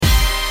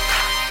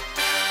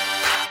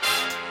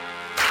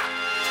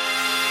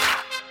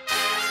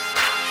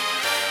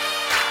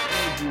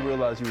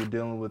realize you were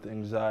dealing with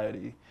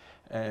anxiety,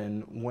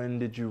 and when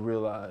did you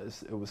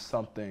realize it was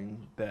something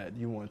that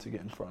you wanted to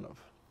get in front of?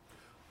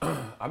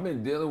 I've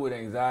been dealing with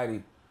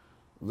anxiety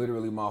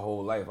literally my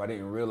whole life. I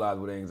didn't realize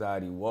what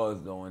anxiety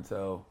was though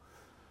until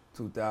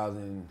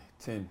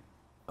 2010.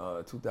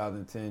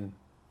 2010,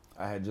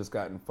 I had just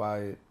gotten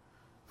fired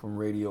from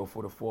radio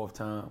for the fourth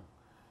time,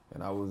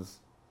 and I was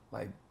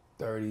like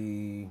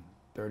 30,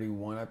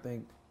 31, I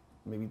think,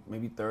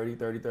 maybe 30,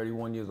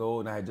 31 years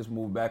old, and I had just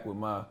moved back with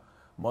my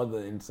mother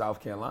in South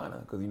Carolina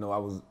because, you know, I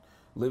was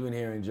living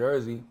here in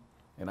Jersey,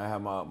 and I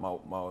had my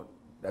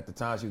at the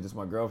time she was just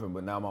my girlfriend,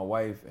 but now my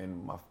wife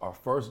and our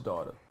first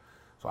daughter.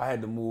 So I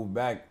had to move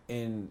back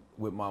in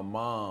with my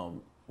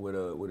mom with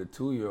a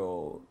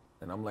 2-year-old,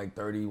 and I'm like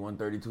 31,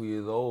 32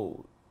 years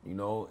old, you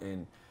know,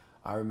 and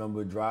I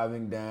remember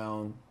driving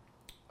down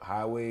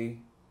Highway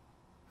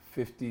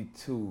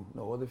 52.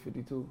 No, was it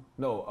 52?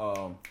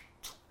 No,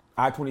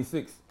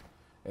 I-26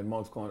 in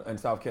Moncks Corner in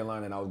South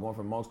Carolina, and I was going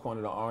from Moncks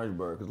Corner to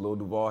Orangeburg because Lil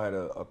Duval had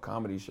a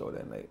comedy show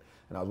that night,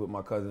 and I was with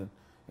my cousin,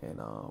 and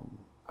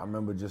I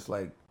remember just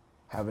like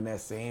having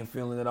that same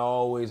feeling that I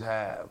always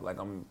have, like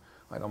I'm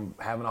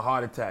having a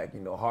heart attack, you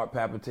know, heart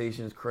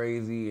palpitations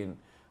crazy, and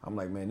I'm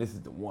like, man, this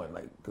is the one,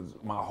 like, because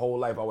my whole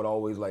life I would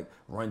always like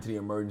run to the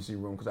emergency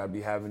room because I'd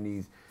be having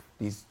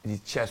these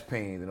chest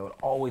pains, and it would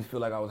always feel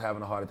like I was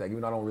having a heart attack,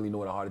 even though I don't really know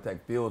what a heart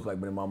attack feels like,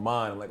 but in my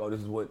mind, I'm like, oh,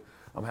 this is what,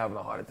 I'm having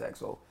a heart attack.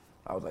 So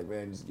I was like,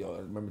 man, just, yo, I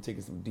remember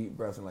taking some deep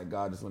breaths and like,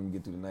 God, just let me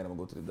get through the night, I'm gonna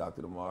go to the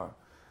doctor tomorrow.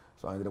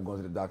 So I ended up going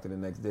to the doctor the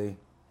next day.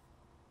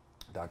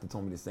 The doctor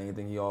told me the same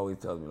thing he always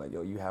tells me, like,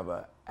 yo, you have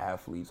an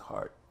athlete's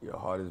heart. Your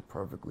heart is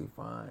perfectly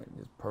fine,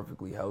 it's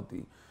perfectly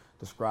healthy.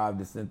 Describe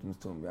the symptoms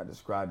to me. I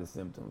described the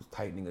symptoms: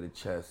 tightening of the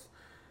chest,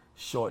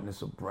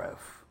 shortness of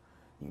breath,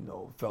 you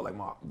know, felt like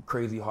my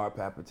crazy heart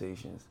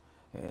palpitations.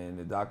 And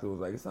the doctor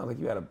was like, it sounds like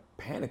you had a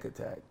panic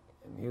attack.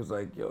 And he was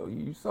like, yo,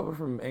 you suffer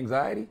from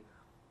anxiety?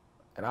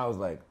 And I was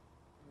like,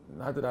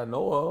 not that I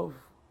know of,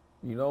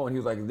 you know? And he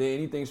was like, is there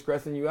anything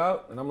stressing you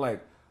out? And I'm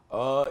like,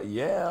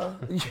 yeah,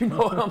 you know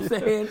what I'm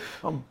saying?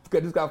 I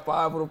just got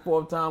fired for the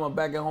fourth time. I'm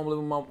back at home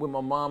living with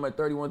my mom at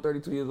 31,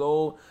 32 years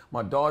old.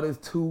 My daughter's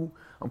 2.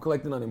 I'm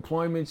collecting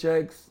unemployment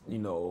checks. You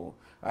know,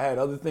 I had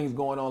other things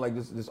going on, like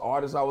this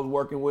artist I was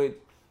working with.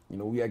 You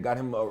know, we had got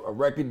him a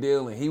record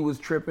deal, and he was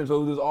tripping.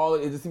 So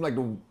it just seemed like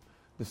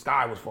the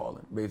sky was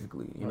falling,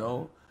 basically, you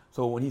know?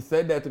 So when he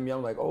said that to me,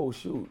 I'm like, oh,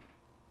 shoot,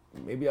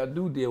 maybe I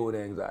do deal with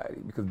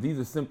anxiety, because these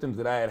are symptoms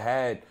that I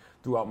had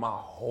throughout my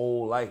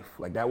whole life.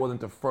 Like, that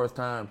wasn't the first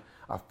time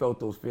I felt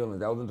those feelings.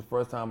 That wasn't the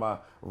first time I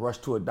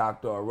rushed to a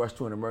doctor or rushed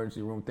to an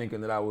emergency room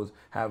thinking that I was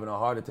having a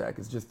heart attack.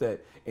 It's just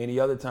that any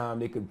other time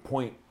they could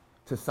point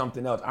to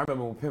something else. I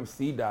remember when Pimp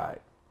C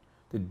died.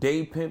 The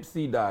day Pimp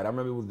C died, I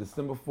remember it was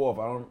December 4th.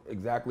 I don't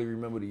exactly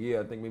remember the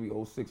year. I think maybe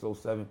 06,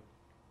 07.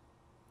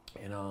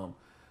 And when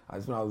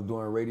I was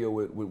doing radio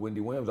with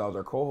Wendy Williams, I was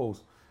her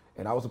co-host,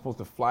 and I was supposed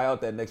to fly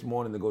out that next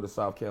morning to go to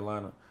South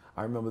Carolina.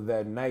 I remember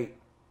that night,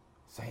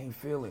 same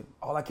feeling.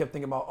 All I kept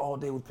thinking about all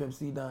day was Pimp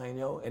C dying,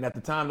 yo. And at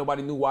the time,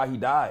 nobody knew why he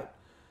died.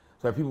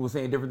 So people were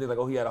saying different things like,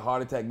 oh, he had a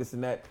heart attack, this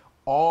and that.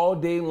 All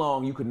day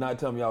long, you could not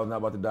tell me I was not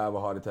about to die of a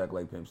heart attack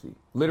like Pimp C.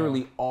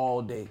 Literally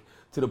all day.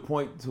 To the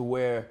point to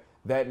where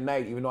that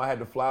night, even though I had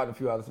to fly out in a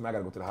few hours, I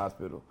gotta go to the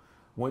hospital.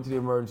 Went to the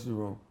emergency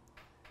room.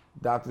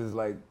 Doctor's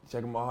like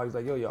checking my heart. He's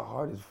like, yo, your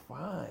heart is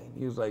fine.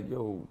 He was like,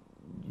 yo,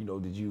 you know,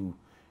 did you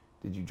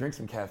drink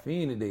some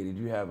caffeine today? Did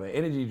you have an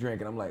energy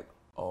drink? And I'm like,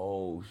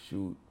 oh,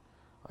 shoot.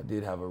 I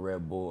did have a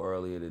Red Bull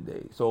earlier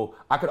today. So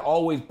I could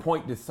always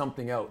point to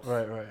something else.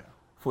 Right.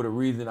 For the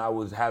reason I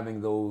was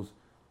having those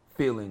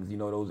feelings, you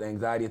know, those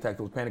anxiety attacks,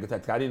 those panic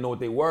attacks. I didn't know what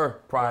they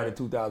were prior to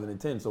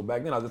 2010. So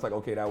back then I was just like,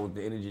 okay, that was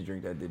the energy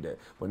drink that did that.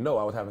 But no,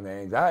 I was having an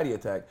anxiety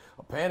attack,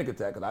 a panic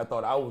attack, because I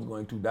thought I was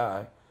going to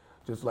die,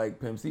 just like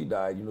Pimp C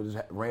died. You know, just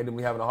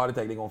randomly having a heart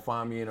attack, they're going to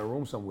find me in a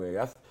room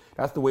somewhere.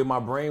 That's the way my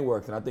brain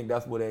works, and I think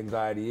that's what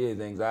anxiety is.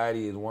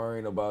 Anxiety is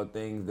worrying about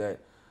things that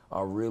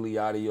are really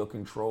out of your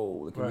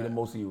control. It can be the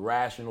most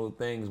irrational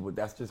things, but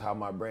that's just how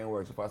my brain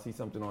works. If I see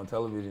something on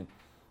television,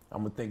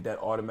 I'm gonna think that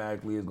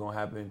automatically is gonna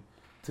happen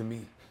to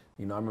me.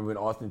 You know, I remember in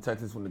Austin,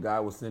 Texas, when the guy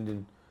was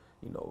sending,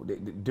 you know, the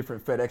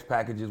different FedEx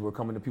packages were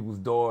coming to people's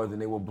doors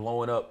and they were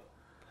blowing up.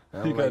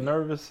 You got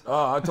nervous?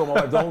 I told my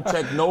wife, don't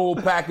check no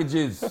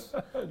packages,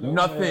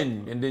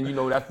 nothing. And then, you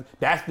know,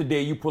 that's the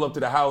day you pull up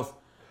to the house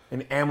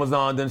and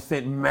Amazon done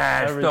sent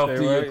mad stuff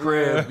to your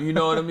crib. Yeah. You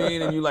know what I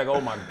mean? And you're like, oh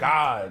my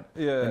God.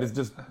 Yeah. And it's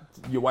just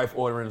your wife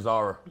ordering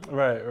Zara.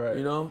 Right.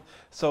 You know?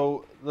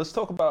 So let's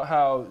talk about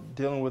how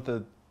dealing with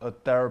a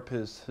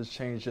therapist has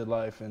changed your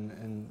life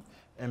and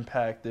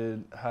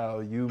impacted how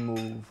you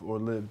move or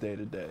live day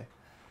to day.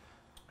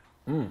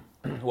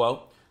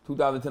 Well,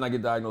 2010, I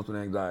get diagnosed with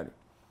anxiety.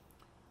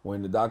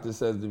 When the doctor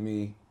says to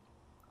me,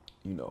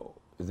 you know,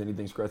 is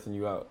anything stressing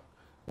you out?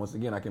 Once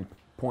again, I can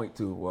point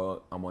to,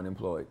 well, I'm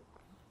unemployed.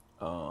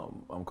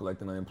 I'm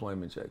collecting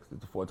unemployment checks.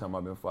 It's the 4th time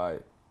I've been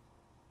fired.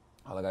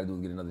 All I gotta do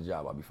is get another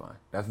job, I'll be fine.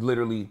 That's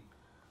literally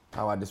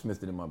how I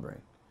dismissed it in my brain.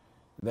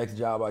 The next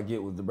job I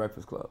get was the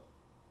Breakfast Club.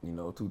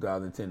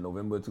 2010,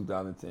 November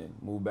 2010.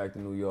 Moved back to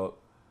New York.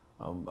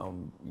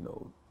 I'm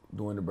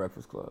doing the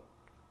Breakfast Club.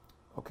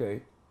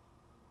 Okay.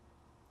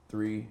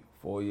 3,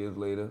 4 years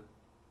later,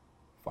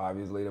 5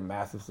 years later,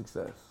 massive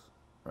success,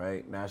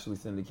 right? Nationally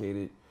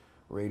syndicated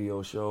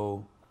radio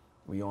show.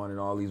 We on in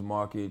all these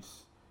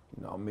markets.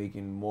 I'm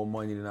making more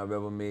money than I've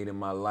ever made in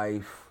my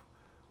life.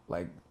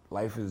 Like,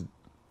 life is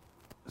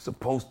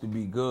supposed to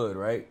be good,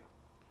 right?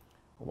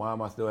 Why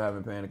am I still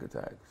having panic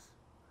attacks?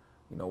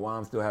 Why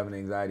I'm still having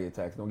anxiety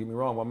attacks? Don't get me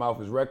wrong, my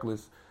mouth is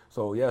reckless.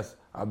 So yes,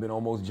 I've been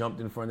almost jumped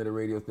in front of the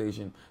radio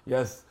station.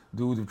 Yes,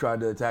 dudes have tried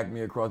to attack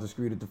me across the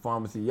street at the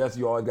pharmacy. Yes,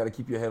 you always got to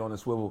keep your head on a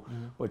swivel.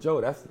 Mm-hmm. But yo,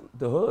 that's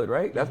the hood,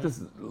 right? That's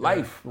just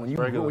life. Yeah,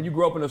 when you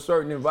grow up in a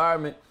certain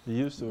environment,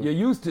 you're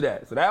used to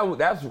that. So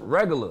that's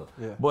regular.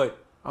 Yeah. But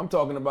I'm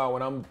talking about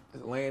when I'm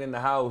laying in the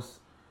house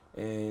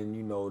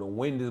and the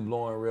wind is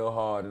blowing real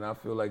hard and I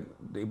feel like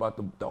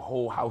the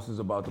whole house is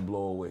about to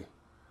blow away.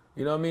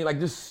 You know what I mean? Like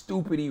just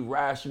stupid,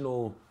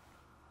 irrational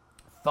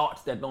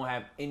thoughts that don't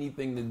have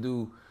anything to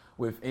do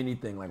with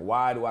anything. Like,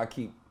 why do I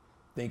keep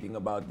thinking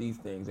about these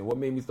things? And what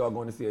made me start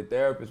going to see a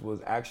therapist was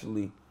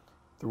actually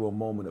through a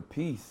moment of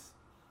peace.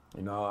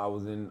 I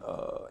was in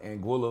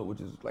Anguilla,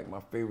 which is like my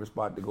favorite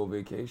spot to go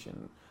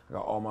vacation. I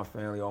got all my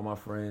family, all my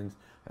friends,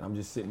 and I'm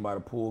just sitting by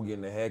the pool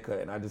getting a haircut,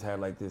 and I just had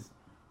like this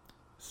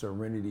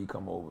serenity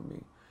come over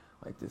me,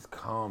 like this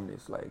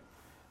calmness, like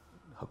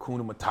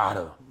Hakuna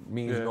Matata,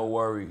 means no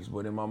worries.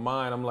 But in my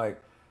mind, I'm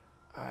like,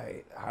 all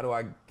right, how do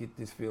I get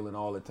this feeling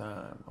all the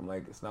time? I'm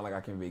like, it's not like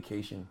I can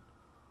vacation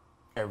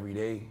every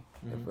day.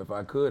 Mm-hmm. If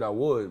I could, I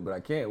would, but I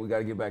can't. We got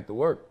to get back to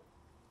work.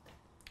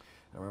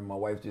 I remember my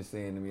wife just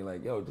saying to me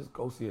like, yo, just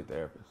go see a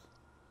therapist.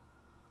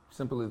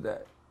 Simple as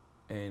that.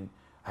 And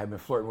I had been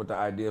flirting with the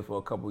idea for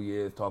a couple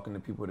years, talking to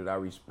people that I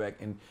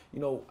respect. And,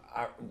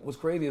 what's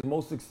crazy is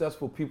most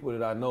successful people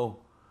that I know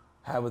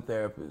have a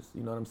therapist.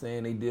 You know what I'm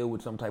saying? They deal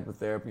with some type of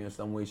therapy in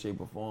some way,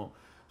 shape, or form.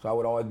 So I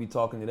would always be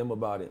talking to them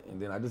about it.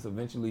 And then I just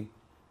eventually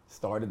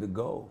started to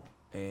go.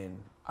 And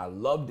I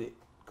loved it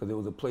because it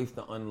was a place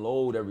to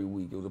unload every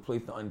week. It was a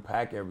place to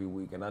unpack every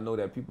week. And I know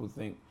that people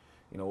think,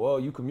 well,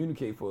 you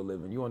communicate for a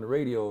living. You on the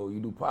radio, you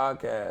do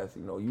podcasts,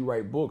 you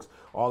write books.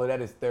 All of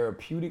that is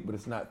therapeutic, but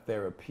it's not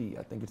therapy.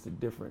 I think it's the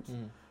difference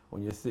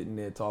when you're sitting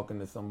there talking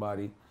to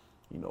somebody,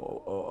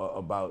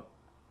 about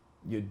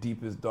your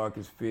deepest,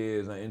 darkest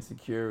fears or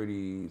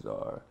insecurities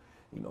or,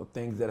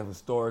 things that have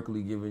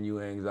historically given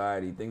you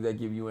anxiety, things that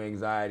give you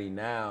anxiety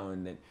now,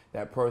 and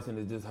that person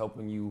is just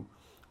helping you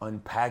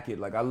unpack it.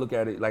 Like I look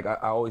at it, like I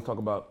always talk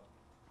about,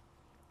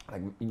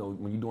 like,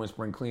 when you're doing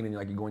spring cleaning,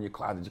 like you go in your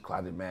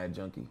closet mad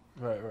junky.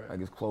 Right. Like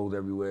it's clothes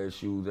everywhere,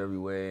 shoes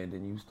everywhere, and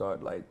then you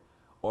start like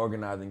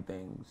organizing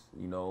things,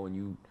 and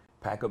you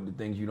pack up the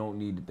things you don't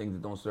need, the things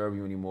that don't serve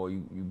you anymore,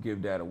 you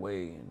give that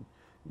away, and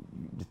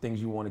the things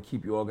you want to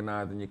keep you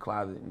organized in your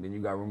closet, and then you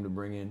got room to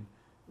bring in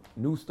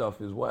new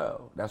stuff as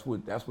well. That's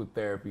what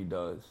therapy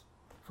does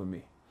for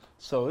me.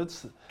 So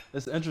it's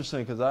interesting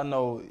because I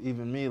know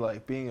even me,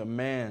 like being a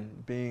man,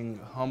 being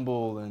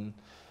humble and,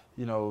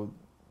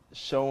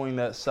 showing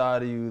that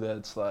side of you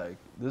that's like,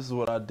 this is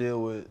what I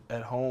deal with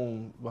at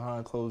home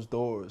behind closed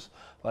doors.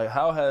 Like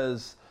how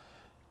has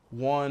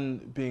one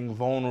being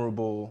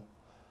vulnerable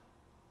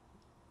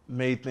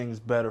made things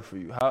better for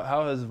you?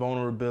 How has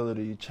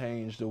vulnerability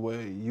changed the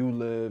way you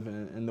live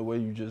and the way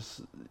you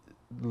just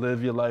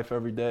live your life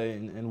every day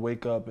and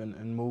wake up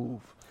and move?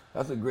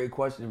 That's a great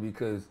question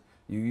because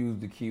you use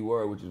the key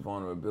word, which is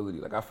vulnerability.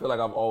 Like I feel like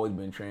I've always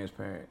been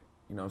transparent.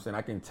 You know what I'm saying?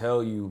 I can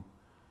tell you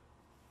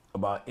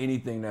about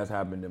anything that's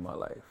happened in my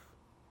life,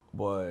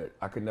 but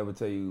I could never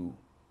tell you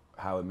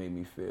how it made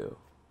me feel.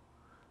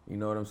 You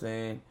know what I'm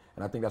saying?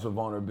 And I think that's what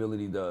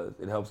vulnerability does.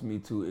 It helps me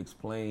to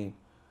explain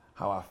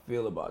how I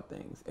feel about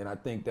things. And I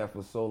think that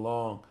for so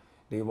long,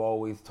 they've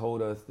always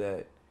told us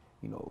that,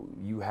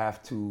 you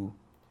have to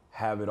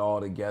have it all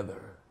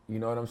together. You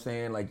know what I'm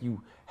saying? Like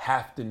you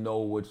have to know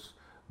what's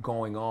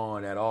going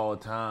on at all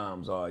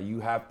times, or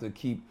you have to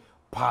keep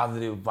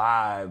positive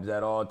vibes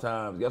at all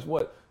times. Guess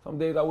what? Some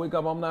days I wake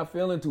up, I'm not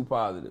feeling too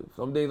positive.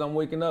 Some days I'm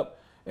waking up,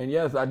 and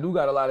yes, I do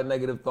got a lot of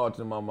negative thoughts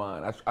in my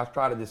mind. I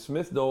try to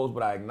dismiss those,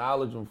 but I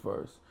acknowledge them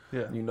first.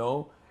 Yeah.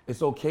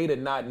 It's okay to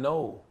not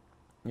know.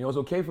 It's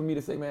okay for me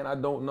to say, man, I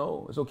don't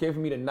know. It's okay for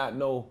me to not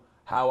know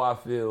how I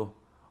feel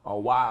or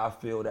why I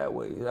feel that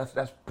way.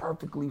 That's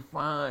perfectly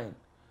fine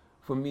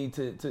for me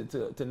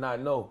to not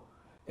know.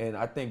 And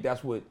I think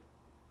that's what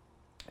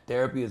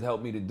therapy has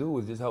helped me to do,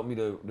 is just help me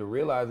to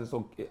realize it's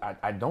okay.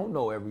 I don't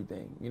know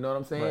everything. You know what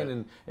I'm saying?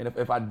 Right. And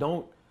if I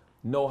don't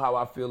know how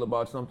I feel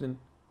about something,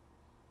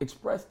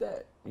 express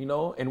that,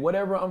 and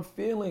whatever I'm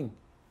feeling,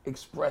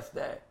 express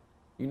that.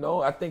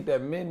 I think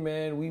that men,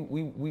 man,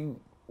 we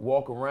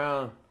walk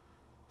around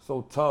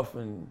so tough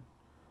and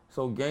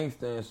so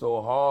gangster and so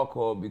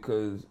hardcore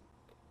because,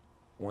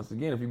 once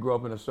again, if you grow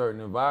up in a certain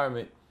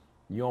environment,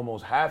 you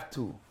almost have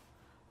to,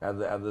 as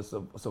a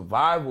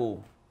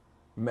survival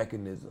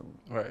mechanism.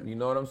 Right. You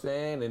know what I'm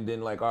saying? And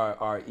then like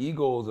our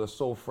egos are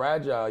so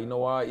fragile. You know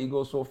why our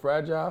ego's so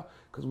fragile?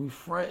 Because we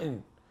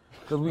fronting.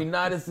 Because we're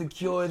not as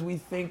secure as we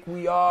think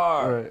we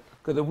are. Right.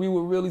 Because if we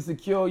were really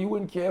secure, you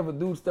wouldn't care if a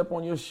dude step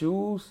on your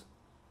shoes.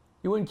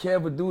 You wouldn't care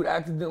if a dude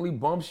accidentally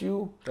bumps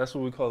you. That's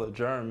what we call a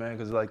germ, man,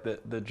 because like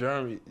the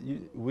germ,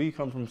 we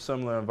come from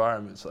similar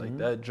environments. Like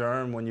that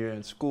germ when you're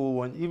in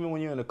school, even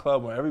when you're in a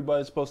club where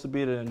everybody's supposed to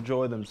be to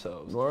enjoy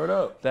themselves. Word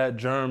up. That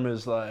germ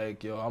is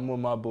like, yo, I'm with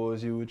my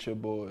boys, you with your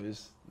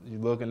boys. You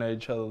looking at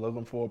each other,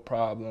 looking for a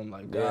problem.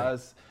 Like,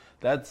 guys,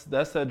 that's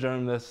that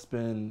germ that's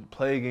been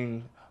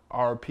plaguing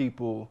our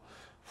people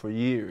for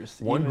years.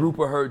 One group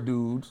of hurt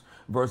dudes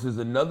versus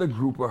another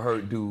group of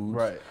hurt dudes.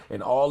 Right.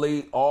 And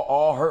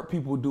all hurt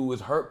people do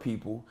is hurt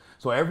people.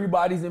 So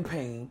everybody's in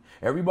pain.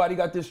 Everybody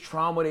got this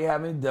trauma they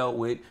haven't dealt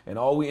with. And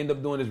all we end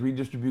up doing is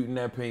redistributing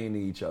that pain to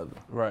each other.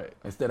 Right.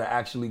 Instead of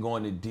actually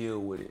going to deal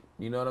with it.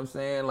 You know what I'm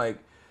saying? Like,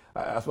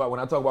 that's why when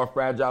I talk about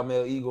fragile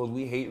male egos,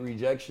 we hate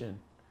rejection.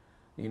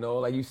 You know,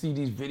 like you see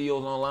these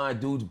videos online,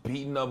 dudes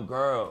beating up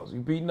girls. You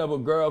beating up a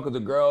girl because the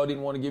girl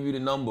didn't want to give you the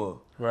number.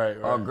 Right.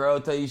 Or a girl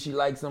tell you she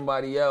likes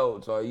somebody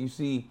else. Or you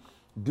see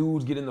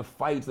dudes get into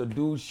fights or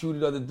dudes shoot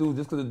at other dudes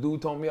just because the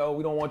dude told me, oh,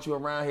 we don't want you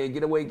around here.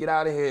 Get away, get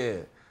out of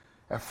here.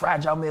 A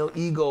fragile male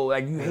ego,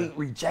 like you hate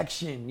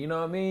rejection. You know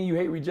what I mean? You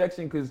hate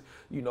rejection because,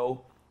 you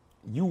know,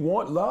 you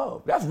want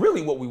love. That's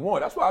really what we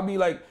want. That's why I be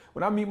like,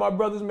 when I meet my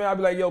brothers, man, I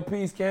be like, yo,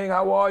 peace, King,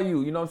 how are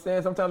you? You know what I'm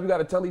saying? Sometimes we got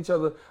to tell each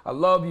other, I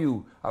love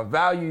you, I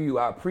value you,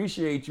 I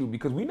appreciate you,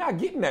 because we not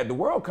getting that. The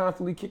world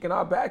constantly kicking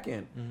our back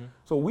in.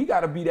 So we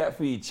got to be that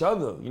for each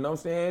other. You know what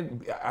I'm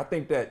saying? I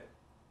think that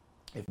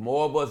if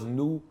more of us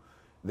knew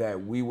that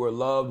we were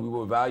loved, we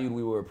were valued,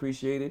 we were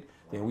appreciated,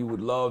 then we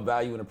would love,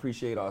 value, and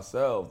appreciate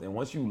ourselves. And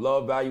once you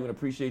love, value, and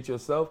appreciate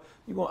yourself,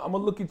 I'm going to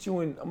look at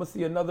you and I'm going to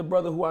see another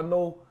brother who I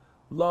know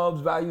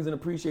loves, values, and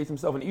appreciates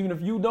himself. And even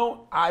if you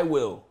don't, I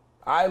will.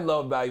 I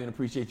love, value, and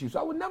appreciate you. So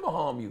I would never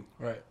harm you.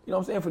 Right. You know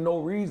what I'm saying? For no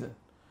reason.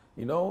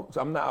 You know?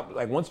 So I'm not,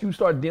 like, once you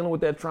start dealing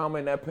with that trauma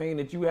and that pain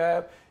that you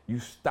have, you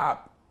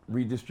stop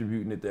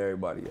redistributing it to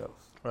everybody else.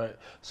 Right.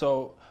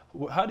 So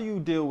how do you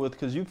deal with,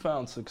 because you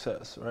found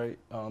success, right?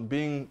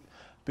 Being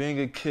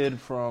a kid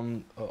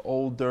from an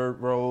old dirt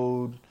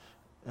road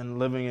and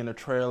living in a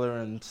trailer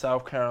in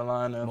South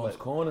Carolina. Most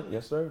corner,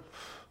 yes, sir.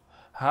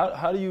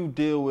 How do you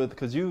deal with,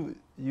 because you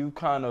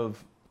kind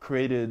of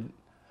created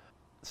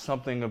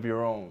something of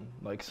your own,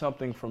 like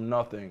something from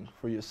nothing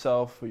for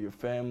yourself, for your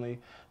family.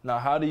 Now,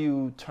 how do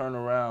you turn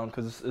around,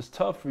 because it's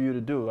tough for you to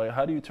do, like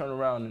how do you turn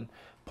around and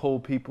pull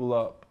people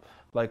up?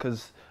 Like,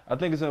 because I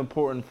think it's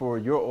important for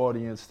your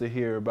audience to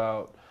hear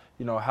about,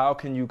 you know, how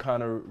can you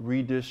kind of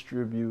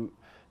redistribute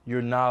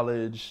your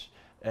knowledge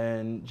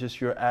and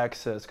just your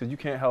access, because you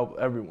can't help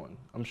everyone.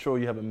 I'm sure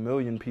you have a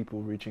million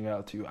people reaching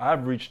out to you.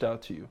 I've reached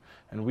out to you,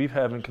 and we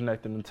haven't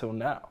connected until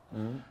now,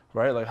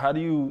 right? Like, how do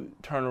you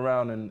turn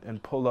around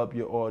and pull up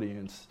your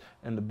audience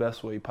in the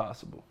best way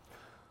possible?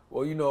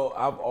 Well, you know,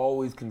 I've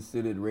always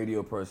considered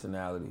radio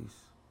personalities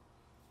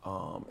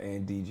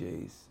and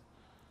DJs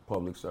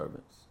public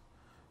servants.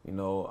 You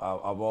know,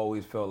 I've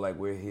always felt like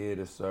we're here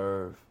to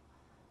serve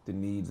the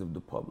needs of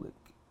the public,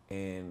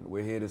 and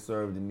we're here to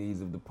serve the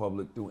needs of the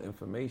public through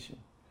information.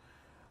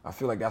 I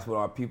feel like that's what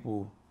our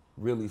people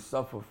really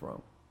suffer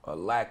from, a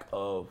lack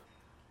of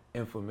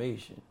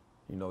information.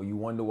 You know, you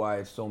wonder why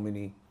it's so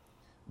many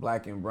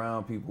black and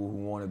brown people who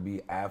want to be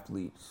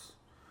athletes,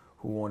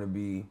 who want to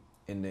be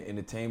in the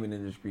entertainment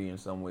industry in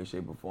some way,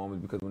 shape, or form, is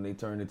because when they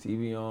turn the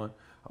TV on,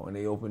 or when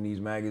they open these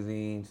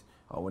magazines,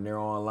 or when they're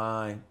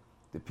online,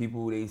 the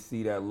people they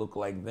see that look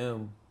like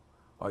them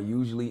are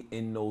usually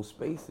in those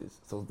spaces.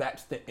 So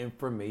that's the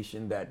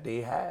information that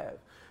they have.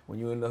 When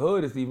you're in the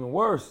hood, it's even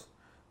worse,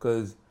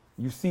 because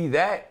you see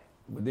that,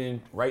 but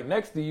then right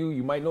next to you,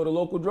 you might know the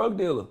local drug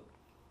dealer.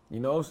 You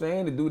know what I'm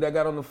saying? The dude that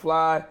got on the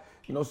fly,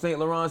 you know, St.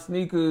 Laurent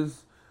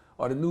sneakers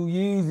or the new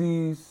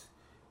Yeezys,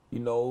 you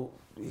know,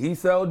 he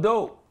sell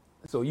dope.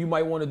 So you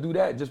might want to do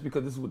that just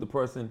because this is what the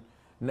person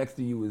next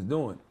to you is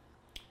doing.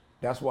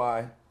 That's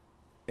why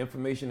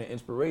information and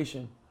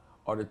inspiration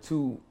are the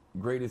two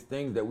greatest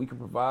things that we can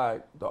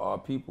provide to our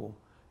people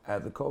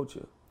as a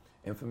culture.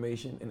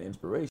 Information and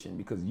inspiration,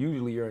 because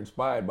usually you're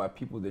inspired by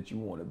people that you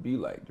want to be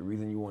like. The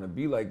reason you want to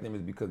be like them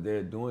is because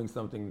they're doing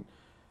something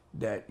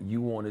that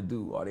you want to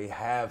do, or they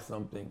have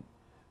something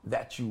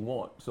that you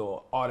want.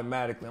 So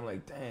automatically I'm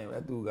like, damn,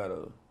 that dude got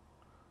a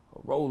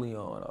rollie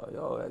on. Or,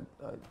 yo,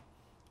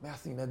 I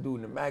seen that dude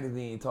in the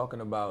magazine talking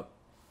about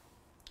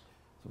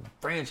some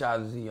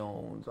franchises he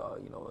owns. Or,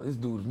 you know, this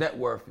dude's net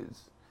worth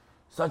is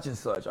such and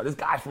such. Or this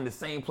guy's from the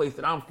same place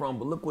that I'm from,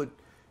 but look what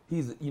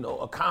he's, you know,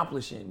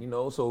 accomplishing, you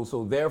know,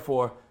 so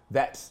therefore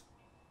that's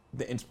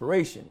the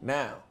inspiration.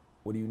 Now,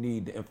 what do you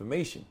need? The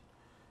information.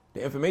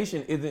 The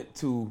information isn't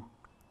to,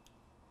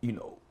 you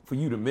know, for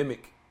you to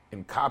mimic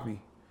and copy,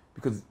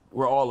 because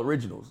we're all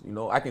originals. You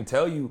know, I can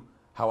tell you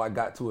how I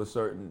got to a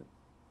certain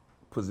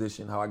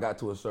position, how I got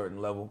to a certain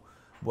level,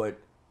 but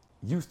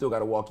you still got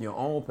to walk your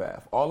own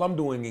path. All I'm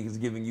doing is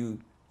giving you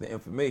the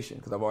information,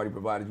 because I've already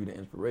provided you the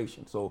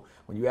inspiration. So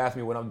when you ask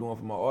me what I'm doing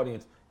for my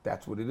audience,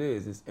 that's what it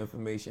is. It's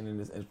information and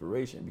it's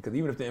inspiration. Because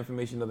even if the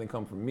information doesn't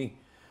come from me,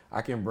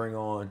 I can bring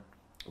on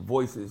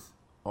voices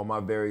on my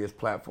various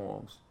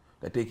platforms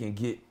that they can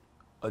get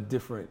a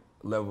different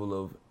level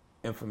of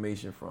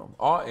information from,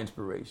 or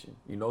inspiration,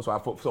 you know?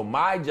 So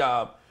my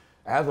job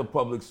as a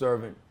public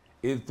servant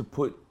is to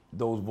put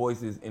those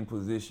voices in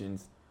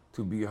positions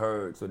to be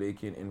heard so they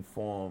can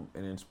inform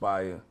and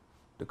inspire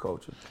the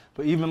culture.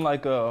 But even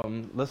like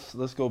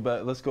let's go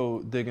back, let's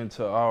go dig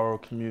into our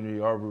community,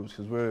 our roots,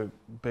 because we're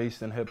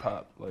based in hip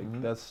hop.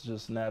 Like that's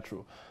just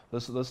natural.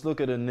 Let's look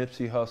at a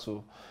Nipsey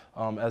Hussle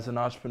as an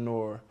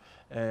entrepreneur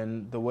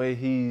and the way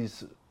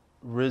he's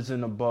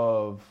risen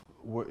above.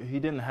 He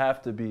didn't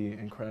have to be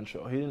in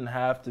Crenshaw. He didn't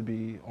have to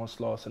be on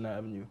Slauson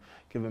Avenue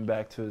giving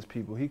back to his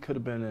people. He could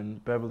have been in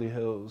Beverly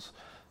Hills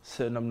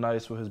sitting up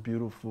nice with his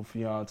beautiful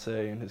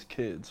fiance and his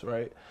kids,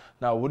 right?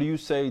 Now, what do you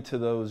say to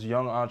those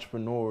young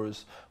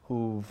entrepreneurs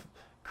who've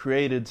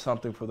created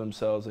something for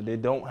themselves and they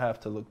don't have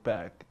to look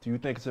back? Do you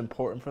think it's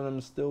important for them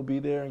to still be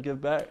there and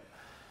give back?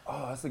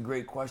 Oh, that's a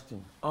great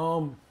question.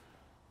 I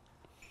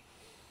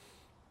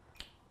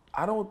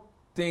don't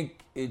think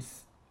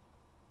it's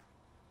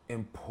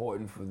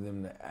important for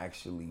them to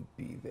actually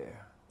be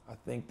there. I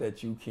think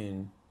that you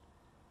can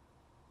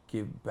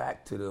give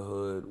back to the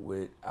hood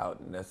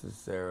without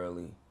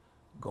necessarily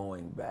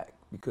going back,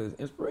 because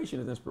inspiration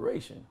is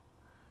inspiration.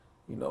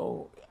 You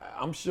know,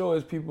 I'm sure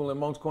there's people in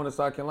Moncks Corner,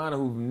 South Carolina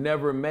who've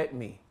never met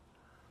me,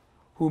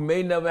 who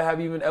may never have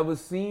even ever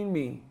seen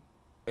me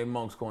in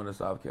Moncks Corner,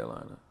 South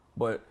Carolina.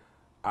 But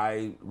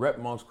I rep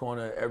Moncks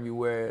Corner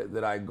everywhere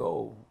that I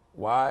go.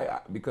 Why?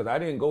 Because I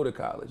didn't go to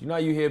college. You know how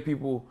you hear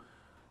people,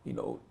 you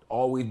know,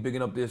 always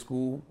bigging up their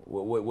school,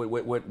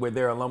 where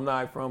their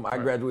alumni from? I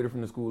graduated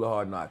from the School of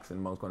Hard Knocks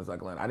in Moncks Corner, South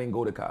Carolina. I didn't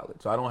go to college,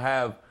 so I don't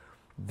have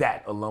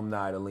that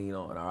alumni to lean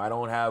on, or I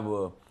don't have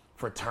a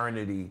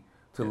fraternity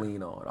to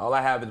lean on. All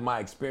I have is my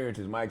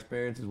experiences. My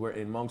experiences were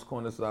in Moncks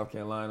Corner, South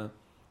Carolina,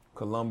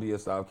 Columbia,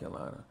 South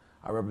Carolina.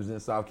 I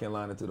represent South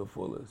Carolina to the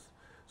fullest.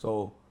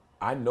 So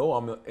I know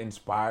I'm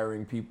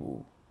inspiring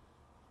people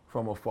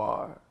from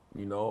afar.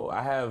 You know,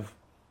 I have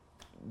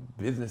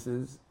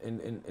businesses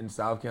in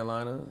South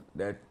Carolina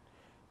that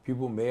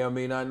people may or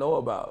may not know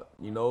about.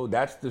 You know,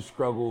 that's the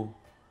struggle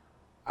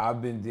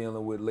I've been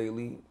dealing with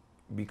lately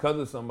because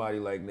of somebody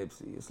like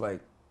Nipsey. It's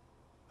like,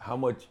 how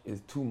much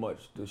is too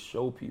much to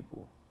show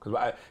people?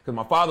 Because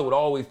my father would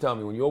always tell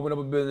me, when you open up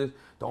a business,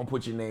 don't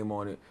put your name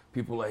on it.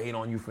 People will hate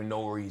on you for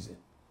no reason,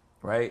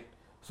 right?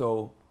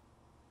 So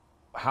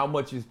how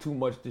much is too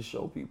much to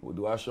show people?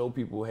 Do I show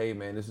people, hey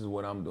man, this is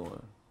what I'm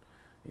doing?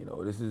 You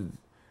know, this is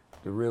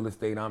the real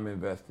estate I'm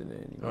investing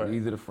in. You know,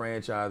 these are the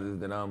franchises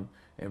that I'm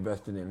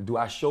investing in. Do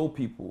I show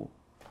people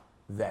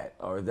that?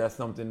 Or is that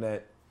something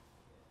that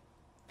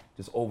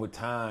just over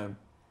time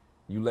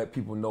you let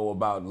people know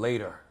about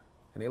later?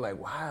 And they're like,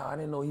 wow, I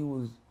didn't know he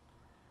was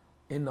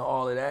into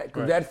all of that.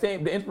 Because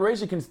the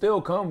inspiration can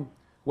still come,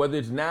 whether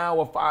it's now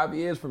or 5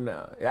 years from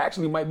now. It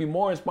actually might be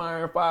more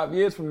inspiring 5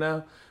 years from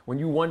now when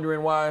you're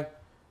wondering why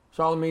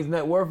Charlamagne's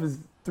net worth is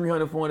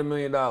 $300, $400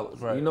 million.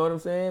 Right. You know what I'm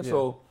saying? Yeah.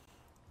 So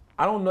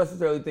I don't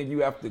necessarily think you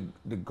have to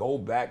go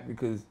back,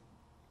 because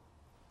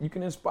you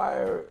can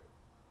inspire,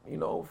 you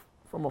know,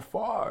 from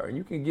afar, and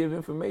you can give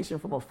information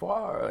from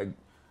afar. Like,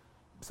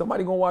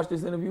 somebody gonna watch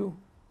this interview,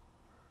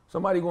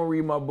 somebody gonna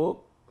read my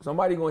book,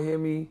 somebody gonna hear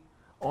me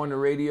on the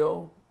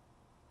radio.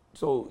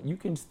 So you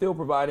can still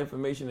provide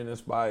information and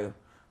inspire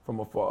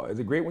from afar. Is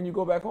it great when you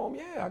go back home?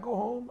 Yeah, I go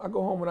home. I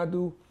go home when I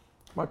do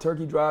my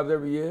turkey drives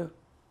every year.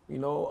 You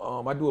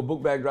know, I do a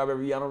book bag drive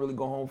every year. I don't really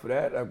go home for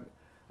that.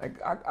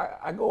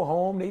 I go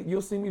home.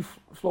 You'll see me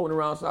floating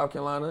around South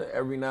Carolina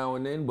every now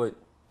and then, but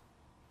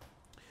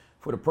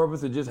for the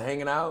purpose of just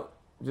hanging out,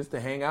 just to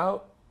hang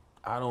out,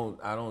 I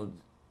don't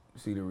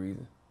see the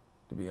reason,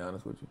 to be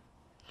honest with you.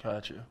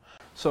 Gotcha.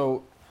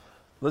 So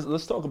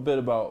let's talk a bit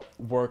about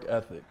work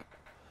ethic.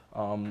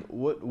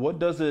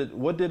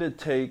 What did it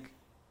take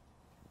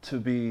to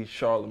be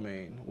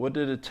Charlamagne? What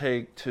did it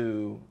take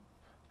to,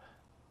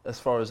 as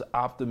far as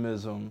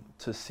optimism,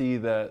 to see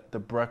that the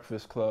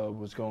Breakfast Club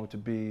was going to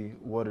be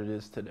what it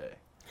is today?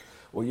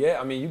 Well, yeah,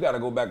 I mean, you got to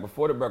go back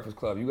before the Breakfast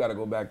Club. You got to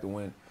go back to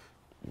when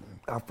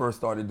I first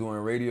started doing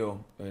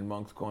radio in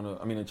Moncks Corner,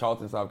 in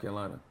Charleston, South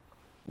Carolina,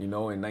 you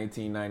know, in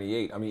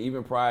 1998. I mean,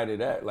 even prior to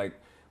that, like,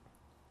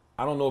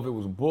 I don't know if it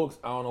was books,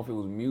 I don't know if it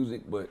was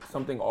music, but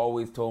something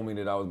always told me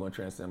that I was going to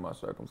transcend my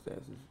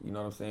circumstances. You know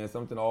what I'm saying?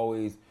 Something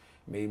always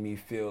made me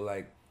feel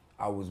like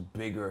I was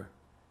bigger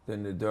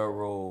than the dirt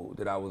road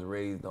that I was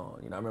raised on.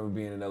 You know, I remember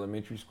being in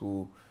elementary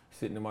school,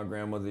 sitting in my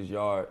grandmother's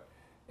yard,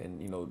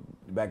 and, you know,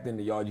 back then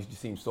the yard used to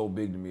seem so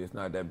big to me. It's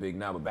not that big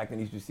now, but back then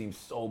it used to seem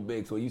so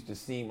big. So it used to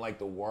seem like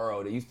the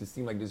world. It used to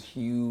seem like this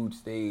huge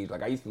stage.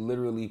 Like, I used to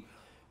literally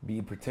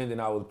be pretending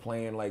I was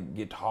playing, like,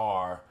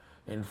 guitar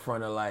in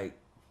front of, like,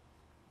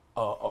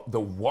 the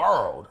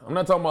world. I'm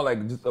not talking about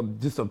like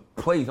just a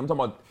place. I'm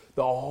talking about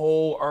the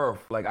whole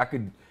earth. Like, I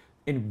could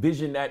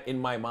envision that in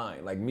my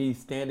mind, like me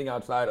standing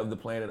outside of the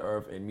planet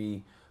Earth and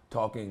me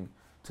talking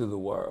to the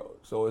world.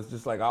 So it's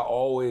just like I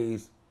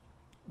always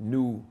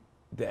knew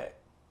that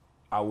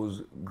I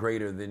was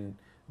greater than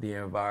the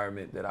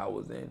environment that I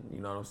was in.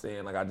 You know what I'm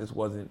saying? Like, I just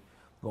wasn't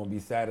gonna be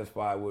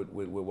satisfied with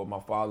what my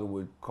father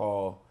would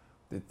call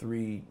the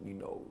three,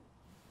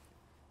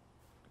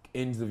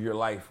 ends of your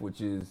life,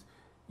 which is,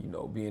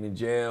 being in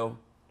jail,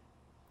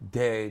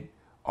 dead,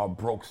 or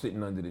broke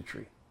sitting under the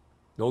tree.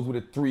 Those were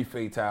the three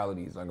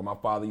fatalities. Like my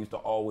father used to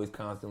always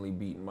constantly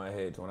beat in my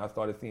head. So when I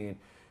started seeing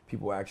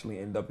people actually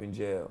end up in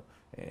jail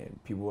and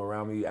people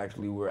around me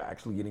were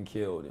getting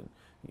killed, and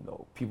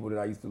people that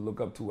I used to look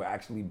up to were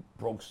actually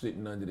broke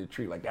sitting under the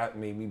tree, like that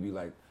made me be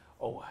like,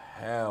 oh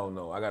hell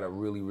no, I gotta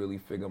really, really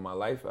figure my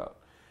life out.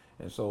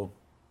 And so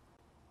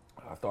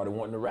I started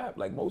wanting to rap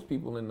like most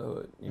people in the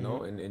hood,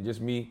 and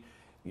just me,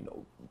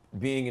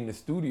 being in the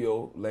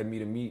studio led me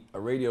to meet a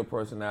radio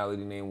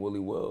personality named Willie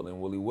Will,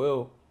 and Willie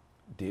Will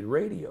did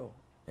radio.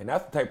 And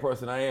that's the type of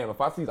person I am.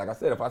 If I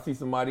see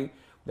somebody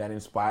that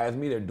inspires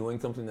me, they're doing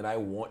something that I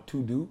want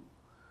to do,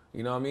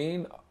 you know what I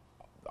mean?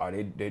 Or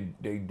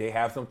they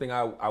have something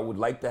I would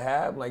like to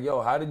have, like,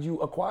 yo, how did you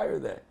acquire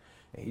that?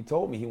 And he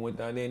told me he went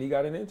down there and he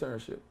got an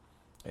internship.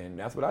 And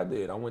that's what I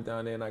did. I went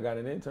down there and I got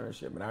an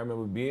internship. And I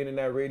remember being in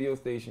that radio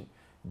station,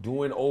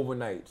 doing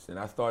overnights. And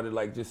I started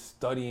like just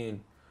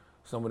studying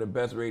some of the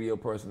best radio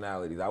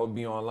personalities. I would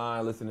be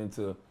online listening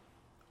to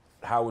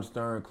Howard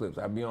Stern clips.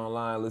 I'd be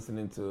online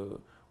listening to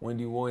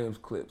Wendy Williams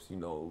clips,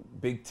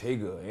 Big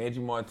Tigger,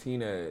 Angie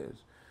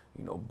Martinez,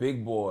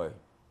 Big Boy,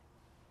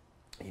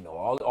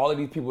 all of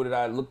these people that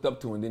I looked up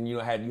to. And then you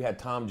had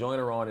Tom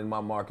Joyner on in my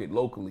market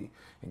locally,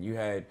 and you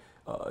had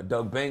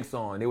Doug Banks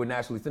on. They were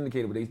nationally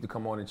syndicated, but they used to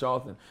come on in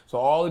Charleston. So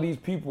all of these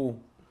people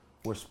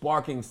were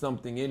sparking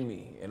something in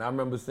me. And I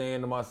remember saying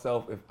to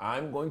myself, if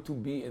I'm going to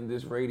be in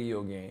this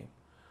radio game,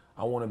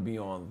 I want to be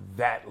on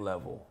that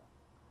level.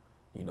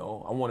 I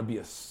want to be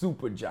a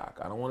super jock.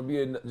 I don't want to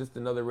be just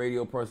another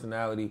radio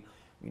personality,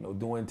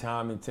 doing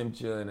time and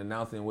temperature and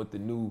announcing what the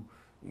new,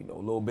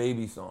 Lil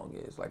Baby song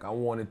is. Like, I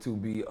wanted to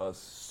be a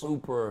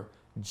super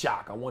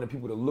jock. I wanted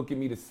people to look at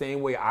me the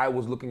same way I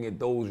was looking at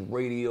those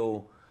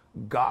radio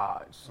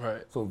gods.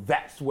 Right. So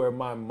that's where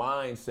my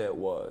mindset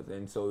was.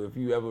 And so if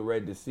you ever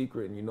read The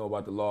Secret and you know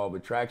about the law of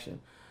attraction,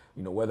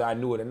 whether I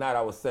knew it or not,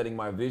 I was setting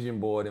my vision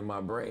board in my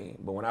brain.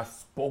 But when I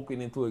spoke it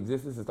into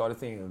existence and started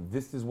saying,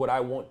 this is what I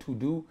want to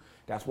do,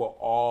 that's where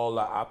all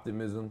the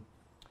optimism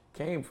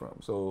came from.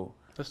 So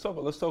let's talk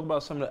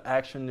about some of the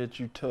action that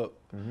you took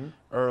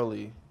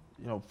early,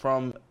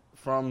 from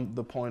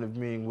the point of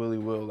being Willie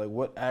Will. Like,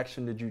 what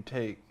action did you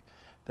take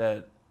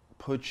that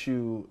put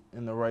you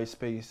in the right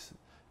space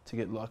to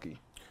get lucky?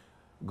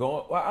 I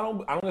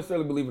don't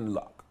necessarily believe in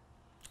luck.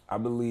 I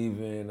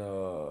believe in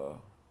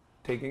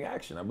taking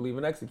action. I believe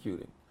in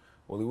executing.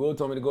 Willie Will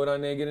told me to go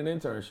down there and get an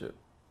internship.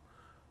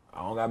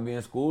 I don't got to be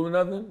in school or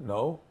nothing.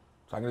 No.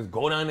 So I can just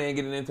go down there and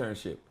get an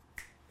internship.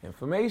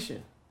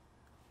 Information.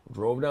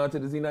 Drove down to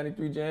the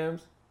Z93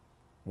 Jams,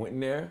 went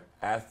in there,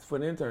 asked for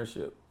an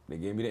internship. They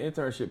gave me the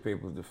internship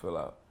papers to fill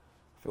out.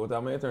 Filled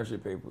out my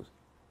internship papers.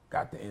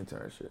 Got the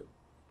internship.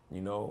 I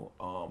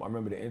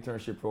remember the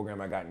internship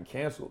program I gotten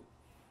canceled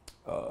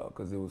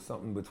because it was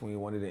something between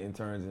one of the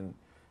interns and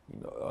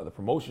the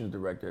promotions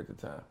director at the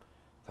time.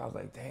 So I was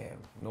like, damn,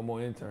 no more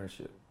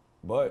internship.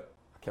 But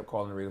I kept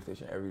calling the radio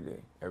station every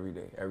day.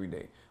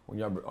 When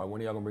are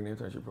y'all gonna bring the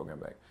internship program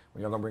back?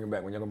 When y'all gonna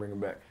bring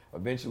it back?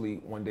 Eventually,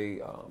 one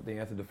day, they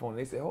answered the phone and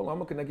they said, hold on, I'm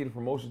gonna connect you to the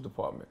promotions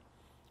department.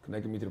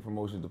 Connected me to the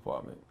promotions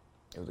department.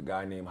 It was a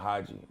guy named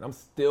Haji. And I'm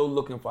still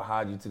looking for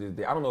Haji to this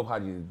day. I don't know if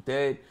Haji is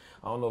dead.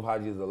 I don't know if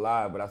Haji is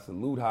alive, but I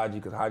salute Haji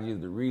because Haji is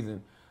the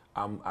reason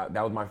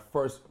that was my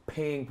first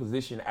paying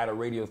position at a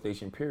radio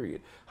station,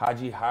 period.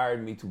 Haji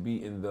hired me to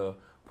be in the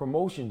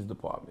promotions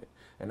department.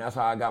 And that's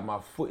how I got my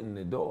foot in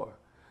the door.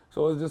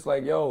 So it's just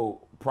like,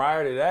 yo,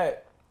 prior to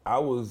that, I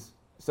was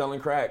selling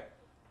crack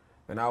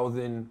and I was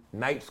in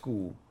night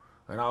school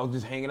and I was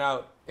just hanging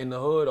out in the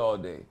hood all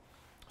day.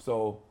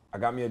 So I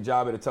got me a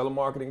job at a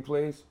telemarketing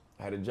place.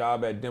 I had a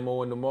job at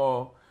Demo in the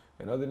mall.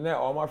 And other than that,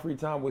 all my free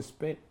time was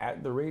spent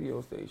at the radio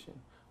station.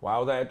 Why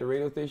was I at the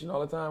radio station all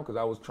the time? Because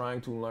I was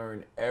trying to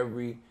learn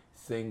every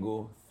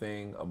single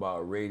thing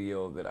about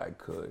radio that I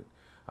could.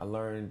 I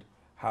learned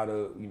how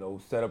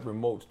to, set up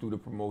remotes through the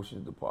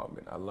promotions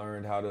department. I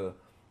learned how to,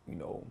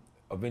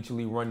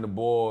 eventually run the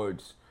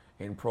boards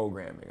in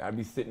programming. I'd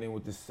be sitting in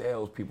with the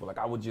sales people. Like,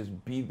 I would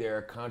just be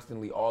there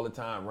constantly all the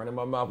time, running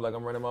my mouth like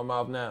I'm running my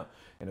mouth now.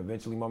 And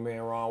eventually my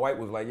man Ron White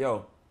was like,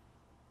 yo,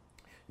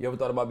 you ever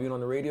thought about being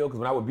on the radio? Because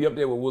when I would be up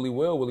there with Willie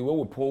Will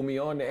would pull me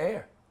on the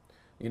air.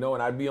 And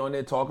I'd be on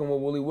there talking with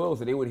Willie Will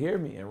so they would hear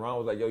me. And Ron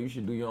was like, yo, you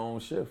should do your own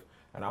shift.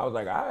 And I was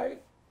like, all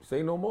right,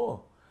 say no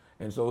more.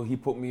 And so he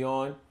put me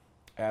on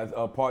as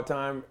a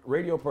part-time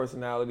radio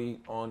personality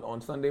on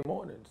Sunday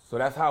mornings. So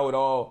that's how it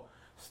all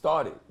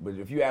started. But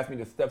if you ask me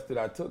the steps that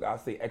I took, I'll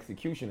say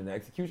execution. And the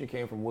execution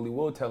came from Willie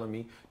Will telling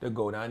me to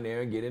go down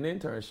there and get an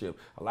internship.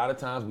 A lot of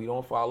times we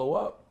don't follow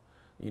up.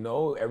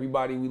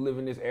 Everybody, we live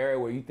in this area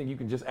where you think you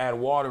can just add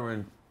water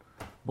and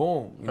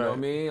boom. You know what I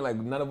mean? Like,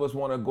 none of us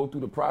want to go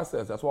through the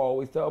process. That's why I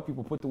always tell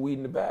people, put the weed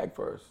in the bag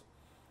first.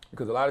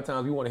 Because a lot of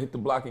times we want to hit the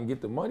block and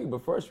get the money,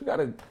 but first you got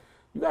to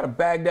you got to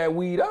bag that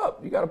weed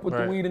up. You got to put the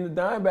Right. weed in the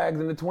dime bags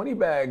and the 20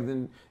 bags,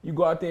 and you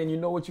go out there and you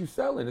know what you're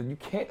selling, and you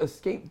can't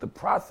escape the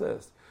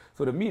process.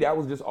 So to me, that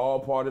was just all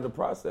part of the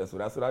process. So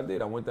that's what I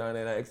did. I went down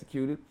there and I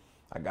executed.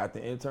 I got the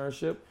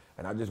internship,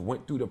 and I just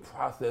went through the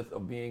process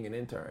of being an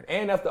intern.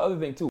 And that's the other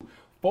thing too.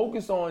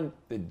 Focus on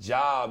the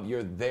job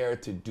you're there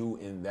to do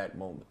in that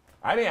moment.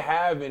 I didn't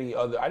have any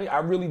other, I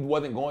really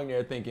wasn't going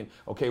there thinking,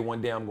 okay,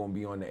 one day I'm going to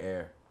be on the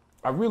air.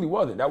 I really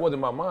wasn't. That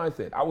wasn't my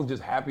mindset. I was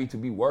just happy to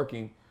be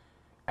working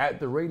at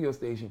the radio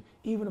station,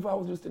 even if I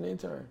was just an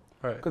intern.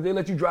 Right. Because they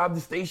let you drive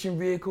the station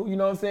vehicle, you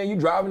know what I'm saying? You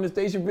driving the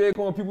station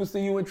vehicle and people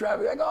see you in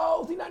traffic, like,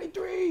 oh,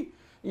 C93.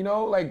 You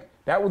know, like,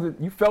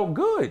 you felt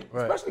good.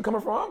 Right. Especially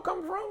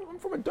I'm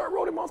from a dirt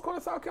road in Moss Corner,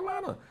 South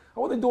Carolina. I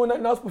wasn't doing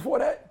nothing else before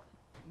that.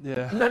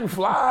 Yeah. Nothing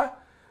fly.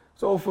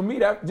 So for me,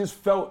 that just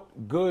felt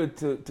good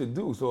to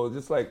do. So it's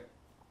just like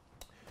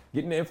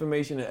getting the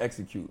information and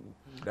executing.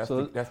 That's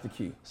the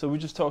key. So we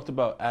just talked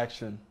about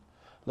action.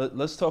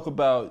 Let's talk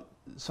about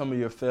some of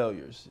your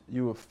failures.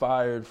 You were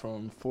fired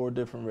from 4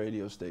 different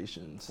radio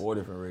stations. 4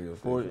 different radio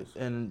stations.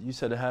 And you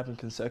said it happened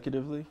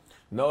consecutively?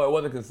 No, it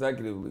wasn't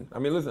consecutively. I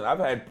mean, listen, I've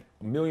had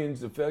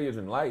millions of failures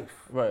in life.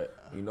 Right.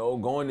 You know,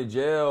 going to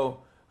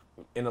jail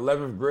in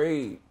 11th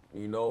grade.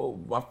 You know,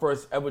 my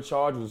first ever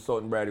charge was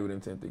assault and battery with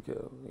intent to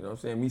kill. You know what I'm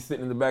saying? Me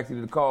sitting in the backseat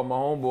of the car with my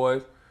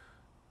homeboys,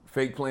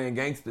 fake playing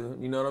gangster.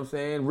 You know what I'm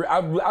saying?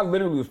 I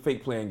literally was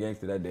fake playing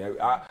gangster that day.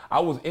 I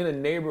was in a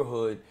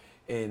neighborhood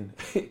and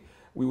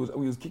we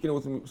was kicking it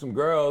with some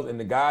girls, and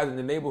the guys in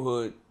the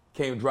neighborhood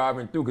came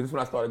driving through, because this is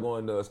when I started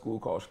going to a school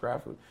called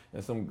Stratford.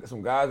 And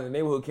some guys in the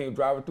neighborhood came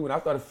driving through, and I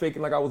started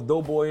faking like I was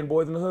Doughboy and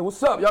Boys in the Hood.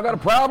 What's up? Y'all got a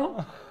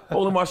problem?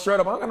 Holding my shirt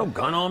up. I don't got no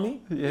gun on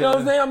me. Yeah. You know what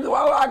I'm saying?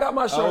 I got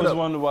my shirt up. I always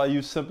wonder why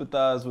you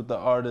sympathize with the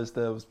artist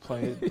that was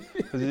playing.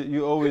 Because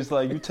you always,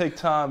 like, you take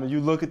time and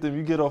you look at them,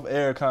 you get off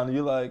air kind of,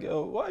 you're like,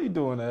 yo, why are you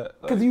doing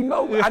that? Because you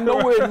know, I know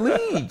where it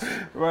leads.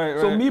 Right.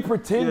 So me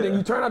pretending,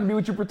 you turn out to be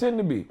what you pretend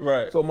to be.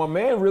 Right. So my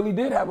man really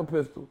did have a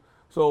pistol.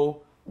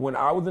 So when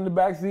I was in the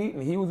back seat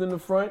and he was in the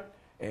front,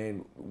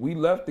 and we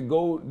left to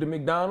go to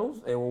McDonald's,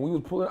 and when we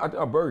was pulling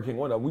out, Burger King,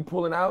 one of them, we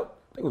pulling out,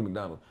 I think it was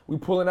McDonald's, we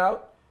pulling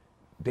out,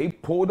 they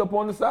pulled up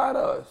on the side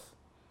of us.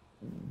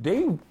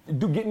 They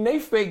getting their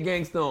fake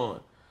gangsta on.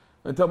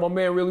 Until my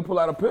man really pulled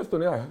out a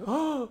pistol, and they're like,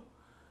 oh,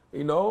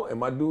 you know, and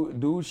my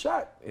dude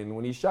shot. And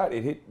when he shot,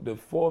 it hit the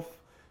 4th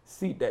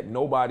seat that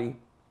nobody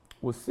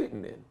was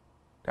sitting in.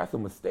 That's a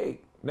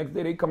mistake. Next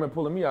day, they come and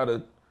pulling me out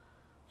of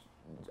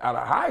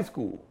high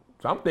school.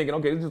 So I'm thinking,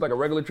 okay, this is just like a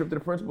regular trip to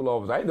the principal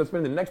office. I ended up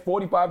spending the next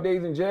 45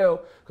 days in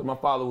jail because my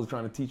father was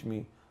trying to teach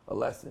me a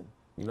lesson.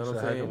 You know what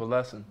I'm saying? That's a heck of a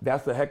lesson.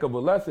 That's a heck of a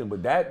lesson,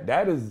 but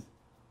that is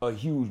a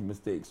huge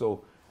mistake.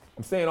 So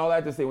I'm saying all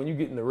that to say, when you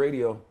get in the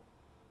radio,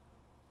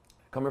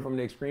 coming from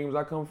the extremes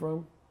I come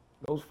from,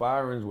 those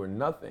firings were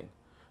nothing.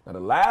 Now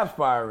the last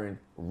firing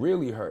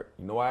really hurt.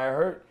 You know why it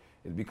hurt?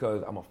 It's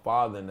because I'm a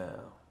father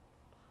now.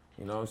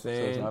 You know what I'm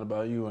saying? So it's not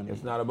about you anymore.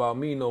 It's not about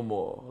me no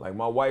more. Like,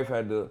 my wife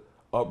had to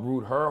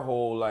uproot her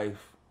whole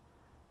life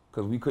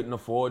because we couldn't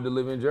afford to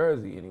live in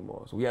Jersey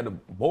anymore. So we had to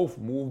both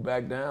move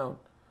back down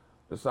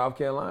to South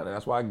Carolina.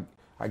 That's why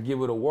I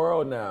give it a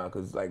whirl now,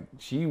 because, like,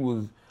 she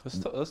was...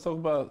 Let's talk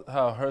about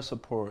how her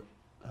support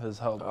has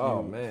helped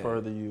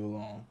further you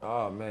along.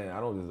 Oh, man, I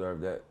don't deserve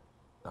that.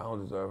 I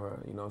don't deserve her.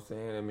 You know what I'm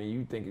saying? I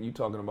mean, you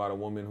talking about a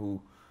woman who,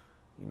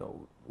 you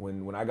know,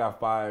 when I got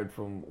fired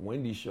from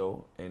Wendy's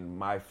show, and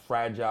my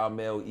fragile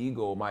male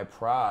ego, my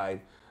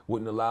pride,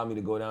 wouldn't allow me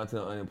to go down to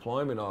the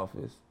unemployment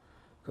office,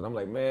 because I'm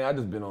like, man,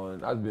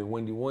 I've been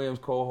Wendy Williams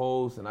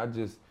co-host, and I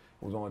just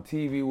was on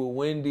TV with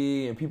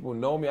Wendy, and people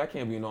know me. I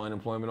can't be in no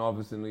unemployment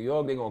office in New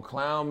York. They're gonna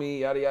clown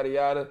me, yada yada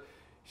yada.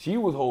 She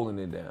was holding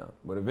it down,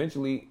 but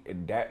eventually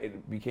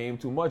it became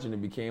too much, and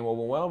it became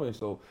overwhelming.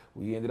 So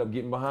we ended up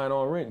getting behind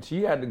on rent.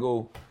 She had to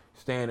go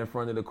stand in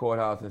front of the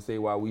courthouse and say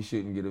why we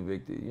shouldn't get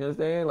evicted. You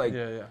understand? Like,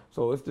 yeah.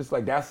 So it's just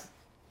like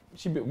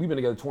we've been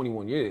together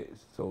 21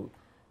 years. So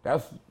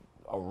that's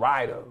a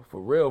rider for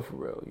real,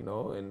 you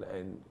know.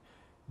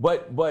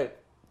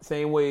 But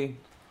same way,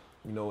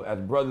 you know, as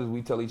brothers,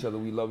 we tell each other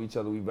we love each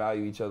other, we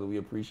value each other, we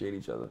appreciate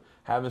each other.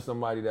 Having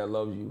somebody that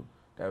loves you,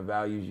 that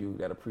values you,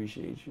 that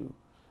appreciates you,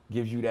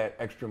 gives you that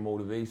extra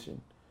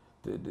motivation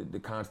to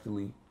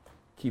constantly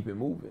keep it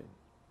moving,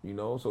 you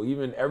know. So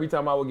even every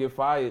time I would get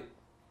fired,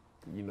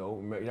 you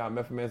know,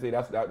 Meth Man say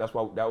that's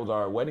why that was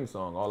our wedding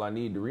song, All I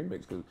Need, the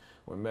remix. Because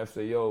when Meth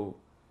say, yo,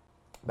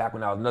 back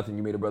when I was nothing,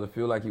 you made a brother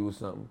feel like he was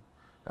something.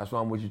 That's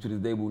why I'm with you to this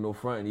day, boo, no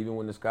front. And even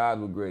when the skies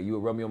were gray, you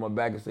would rub me on my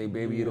back and say,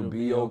 baby, it'll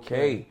be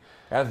okay.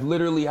 That's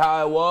literally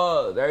how it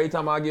was. Every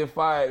time I get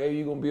fired, baby,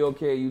 you gonna be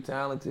okay. You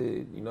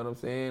talented. You know what I'm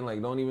saying?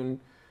 Like, don't even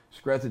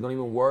stress it. Don't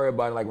even worry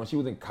about it. Like, when she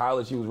was in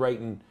college, she was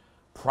writing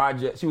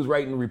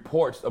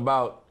reports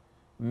about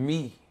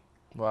me.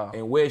 Wow.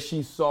 And where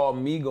she saw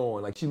me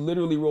going. Like, she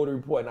literally wrote a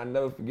report, and I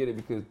never forget it,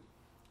 because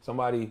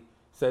somebody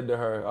said to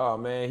her, oh,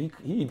 man,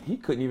 he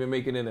couldn't even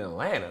make it in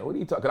Atlanta. What are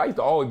you talking? Because I used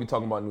to always be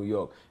talking about New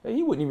York. Hey,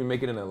 he wouldn't even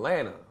make it in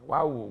Atlanta.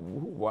 Why?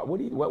 What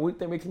do you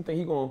think makes him think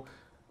he going to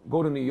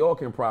go to New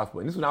York and prosper.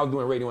 And this is when I was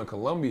doing radio in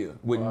Columbia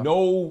with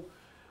no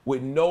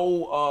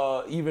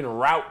even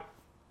route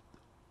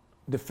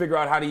to figure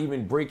out how to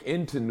even break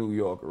into New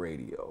York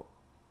radio.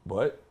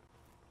 But,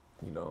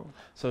 you know.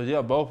 So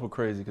yeah, both were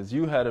crazy because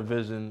you had a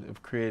vision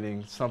of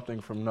creating something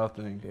from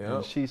nothing,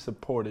 and she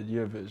supported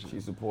your vision. She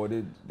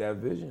supported that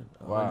vision,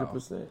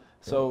 100%. Wow.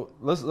 So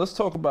let's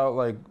talk about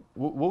like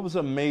what was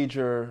a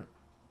major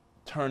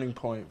turning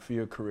point for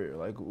your career?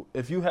 Like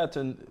if you had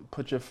to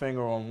put your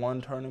finger on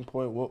one turning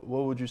point, what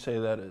would you say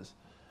that is?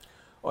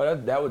 Oh,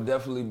 that would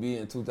definitely be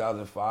in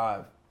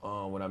 2005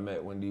 when I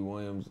met Wendy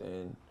Williams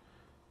and,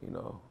 you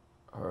know,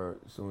 her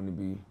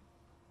soon-to-be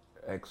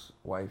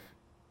ex-wife,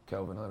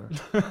 Kelvin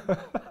Hunter.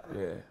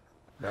 Yeah,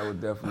 that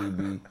would definitely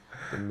be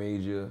the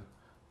major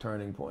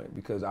turning point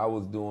because I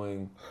was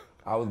doing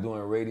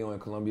radio in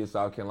Columbia,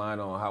 South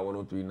Carolina on Hot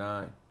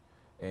 103.9,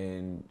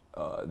 and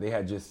they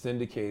had just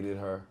syndicated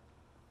her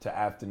to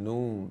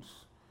afternoons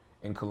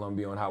in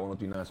Columbia on Hot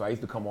 103.9. So I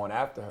used to come on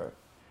after her,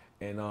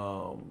 and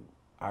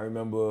I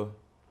remember.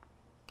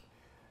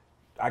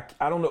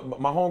 I don't know.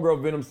 My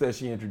homegirl Venom said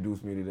she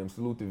introduced me to them.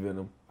 Salute to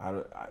Venom.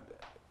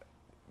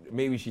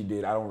 Maybe she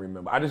did. I don't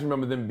remember. I just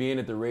remember them being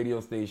at the radio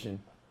station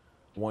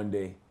one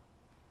day,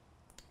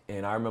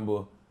 and I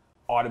remember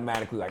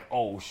automatically like,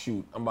 oh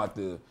shoot, I'm about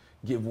to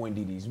give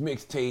Wendy these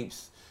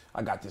mixtapes.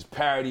 I got this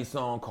parody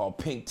song called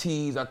Pink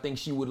Tees I think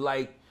she would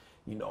like.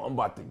 You know, I'm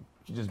about to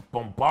just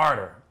bombard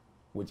her,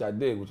 which I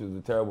did, which was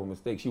a terrible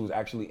mistake. She was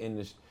actually in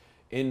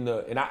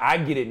the, and I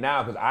get it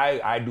now because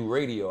I do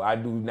radio. I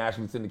do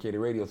nationally syndicated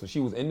radio. So she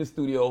was in the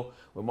studio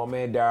with my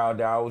man Daryl.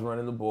 Daryl was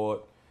running the board,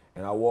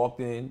 and I walked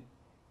in,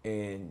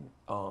 and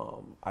I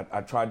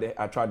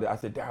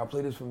said, Daryl,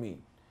 play this for me.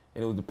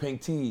 And it was the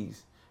Pink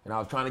Tees, and I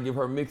was trying to give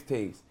her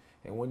mixtapes.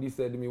 And Wendy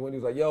said to me, Wendy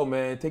was like, yo,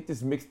 man, take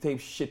this mixtape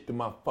shit to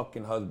my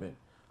fucking husband.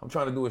 I'm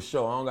trying to do a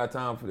show. I don't got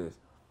time for this.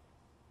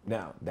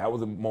 Now, that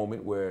was a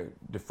moment where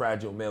the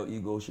fragile male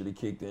ego should have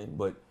kicked in,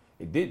 but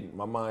it didn't.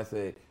 My mind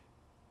said,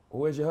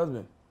 well, where's your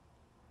husband?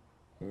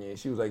 And yeah,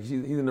 she was like, he's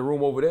in the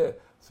room over there.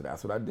 So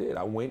that's what I did.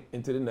 I went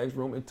into the next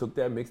room and took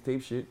that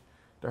mixtape shit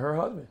to her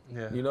husband.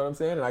 Yeah. You know what I'm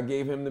saying? And I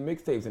gave him the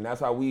mixtapes, and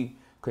that's how we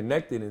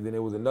connected. And then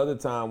there was another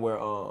time where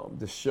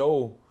the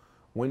show,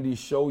 Wendy's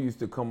show used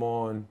to come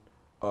on.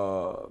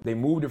 They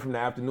moved it from the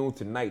afternoon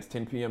to nights,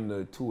 10 p.m.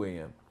 to 2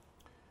 a.m.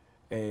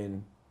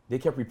 And they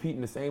kept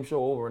repeating the same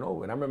show over and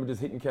over. And I remember just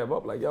hitting Kev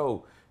up like,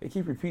 yo, they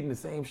keep repeating the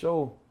same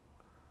show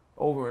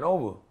over and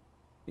over.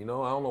 You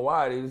know, I don't know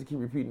why, they just keep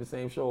repeating the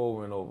same show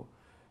over and over.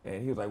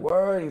 And he was like,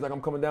 word, he's like,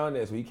 I'm coming down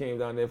there. So he came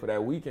down there for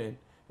that weekend,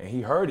 and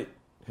he heard it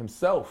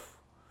himself.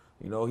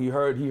 You know, he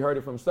heard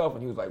it from himself,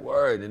 and he was like,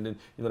 word. And then,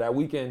 you know, that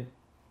weekend,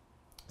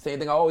 same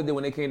thing I always did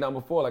when they came down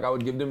before. Like, I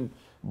would give them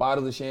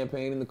bottles of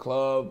champagne in the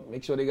club,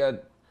 make sure they got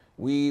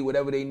weed,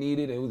 whatever they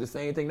needed. And it was the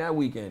same thing that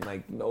weekend.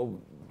 Like, you know,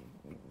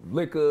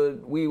 liquor,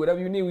 weed, whatever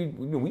you need.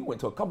 We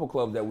went to a couple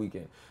clubs that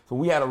weekend. So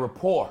we had a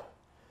rapport.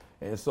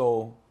 And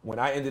so when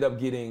I ended up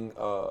getting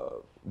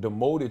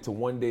demoted to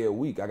 1 day a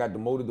week, I got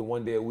demoted to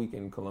 1 day a week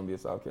in Columbia,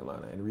 South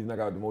Carolina. And the reason I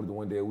got demoted to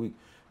 1 day a week,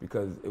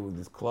 because it was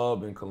this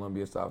club in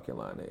Columbia, South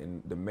Carolina.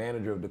 And the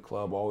manager of the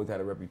club always had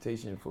a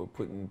reputation for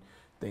putting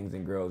things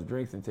in girls'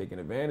 drinks and taking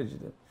advantage of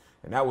them.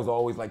 And that was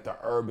always like the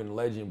urban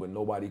legend, but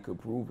nobody could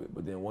prove it.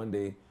 But then one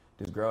day,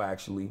 this girl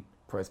actually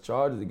pressed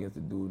charges against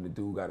the dude, and the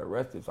dude got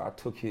arrested. So I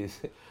took his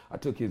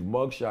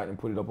mugshot and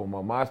put it up on my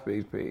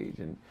MySpace page,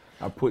 and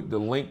I put the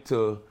link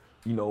to,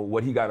 you know,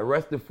 what he got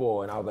arrested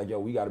for. And I was like, yo,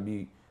 we got to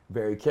be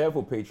very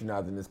careful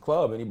patronizing this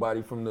club.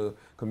 Anybody from the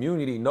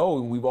community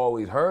know we've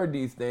always heard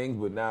these things,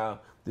 but now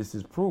this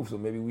is proof. So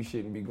maybe we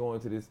shouldn't be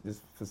going to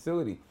this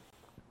facility.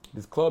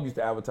 This club used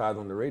to advertise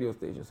on the radio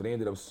station, so they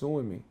ended up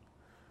suing me.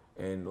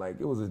 And like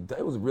it was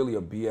really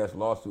a BS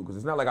lawsuit, because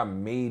it's not like I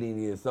made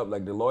any of this up.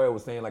 Like the lawyer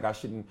was saying, like I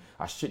shouldn't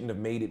have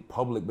made it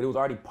public, but it was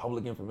already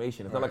public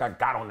information. It's not like I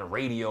got on the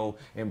radio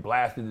and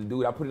blasted the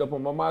dude. I put it up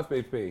on my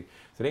MySpace page.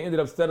 So they ended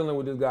up settling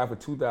with this guy for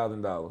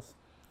 $2,000,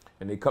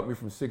 and they cut me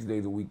from 6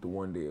 days a week to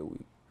 1 day a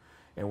week.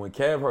 And when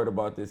Kev heard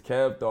about this,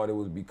 Kev thought it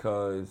was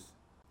because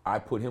I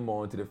put him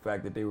on to the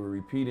fact that they were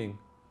repeating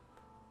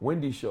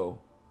Wendy's show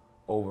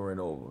over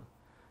and over.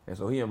 And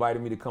so he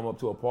invited me to come up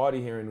to a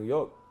party here in New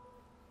York.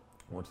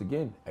 Once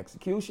again,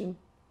 execution.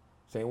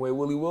 Same way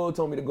Willie Will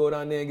told me to go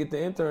down there and get the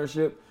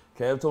internship.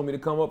 Kev told me to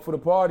come up for the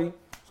party.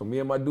 So me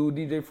and my dude,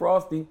 DJ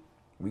Frosty,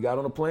 we got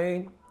on a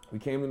plane. We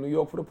came to New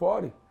York for the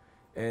party.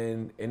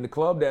 And in the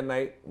club that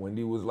night,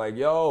 Wendy was like,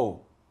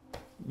 yo,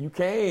 you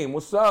came,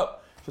 what's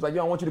up? She was like,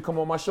 yo, I want you to come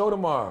on my show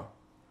tomorrow.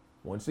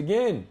 Once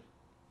again,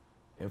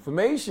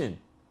 information.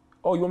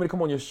 Oh, you want me to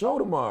come on your show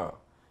tomorrow?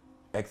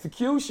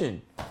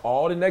 Execution.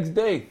 All the next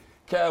day.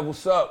 Kev,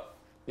 what's up?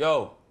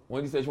 Yo,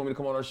 Wendy said she want me to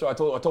come on her show. I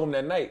told him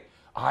that night.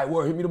 All right,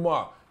 word, hit me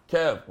tomorrow.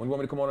 Kev, when you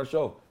want me to come on our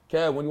show?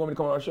 Kev, when you want me to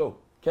come on our show?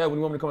 Kev, when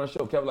you want me to come on our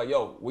show? Kev was like,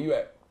 yo, where you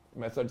at?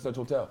 I'm at such and such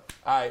hotel.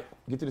 All right,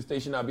 get to the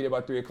station now. I'll be there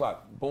by 3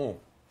 o'clock. Boom.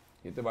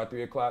 Get there by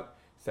 3 o'clock.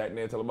 Sat in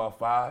there till about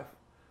 5.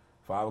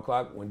 5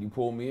 o'clock, Wendy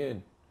pulled me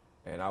in.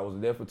 And I was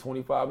there for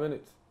 25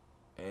 minutes.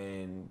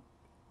 And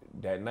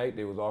that night,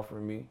 they was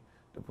offering me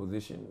the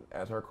position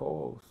as her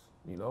co-host,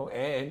 you know,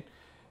 and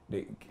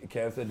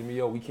Kev said to me,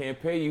 yo, we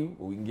can't pay you,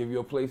 but we can give you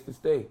a place to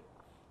stay.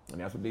 And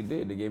that's what they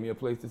did. They gave me a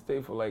place to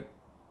stay for like,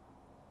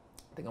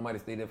 I think I might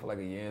have stayed there for like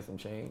a year and some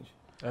change.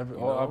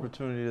 All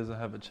opportunity doesn't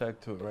have a check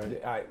to it,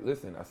 right?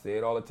 Listen, I say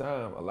it all the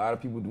time. A lot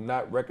of people do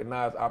not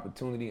recognize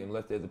opportunity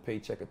unless there's a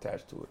paycheck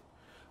attached to it.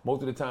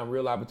 Most of the time,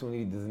 real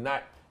opportunity does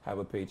not have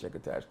a paycheck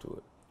attached to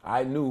it.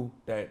 I knew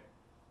that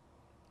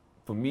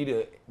for me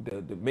to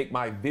make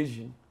my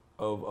vision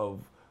of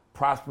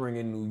prospering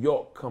in New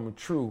York come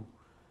true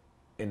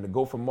and to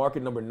go from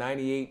market number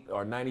 98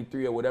 or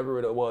 93 or whatever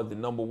it was, the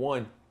number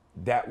one,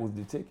 that was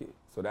the ticket.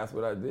 So that's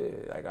what I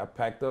did. Like I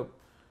packed up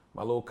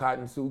my little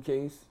cotton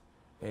suitcase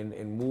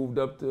and moved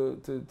up to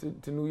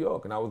New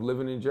York. And I was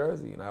living in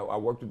Jersey. And I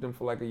worked with them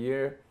for like a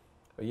year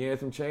and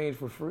some change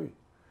for free.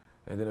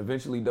 And then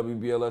eventually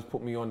WBLS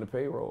put me on the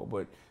payroll.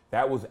 But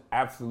that was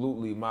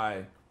absolutely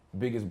my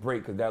biggest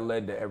break because that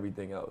led to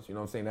everything else. You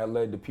know what I'm saying? That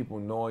led to people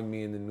knowing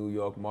me in the New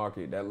York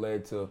market. That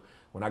led to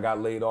when I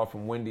got laid off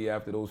from Wendy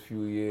after those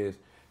few years,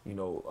 you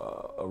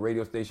know, a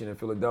radio station in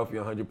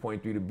Philadelphia,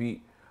 100.3 The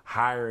Beat,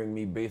 hiring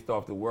me based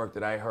off the work that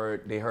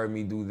they heard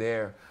me do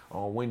there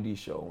on Wendy's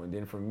show. And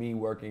then for me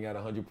working at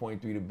 100.3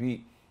 The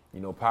Beat,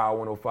 you know,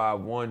 Power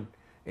 105.1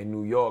 in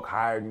New York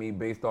hired me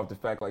based off the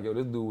fact like, yo,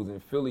 this dude was in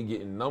Philly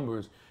getting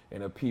numbers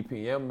in a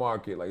PPM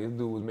market. Like this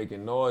dude was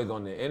making noise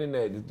on the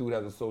internet. This dude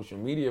has a social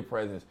media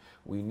presence.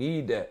 We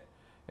need that.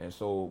 And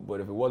so, but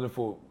if it wasn't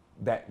for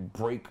that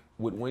break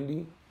with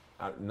Wendy,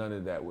 none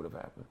of that would have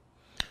happened.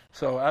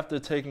 So after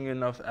taking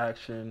enough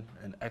action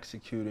and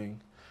executing,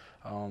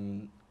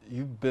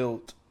 you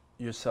built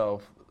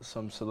yourself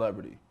some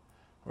celebrity,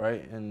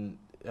 right? And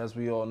as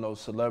we all know,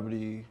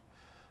 celebrity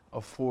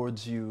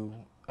affords you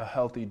a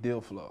healthy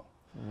deal flow.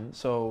 Mm-hmm.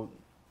 So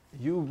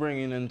you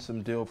bringing in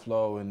some deal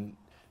flow and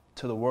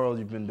to the world,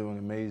 you've been doing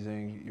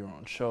amazing. You're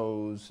on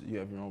shows, you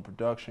have your own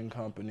production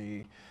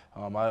company.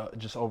 I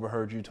just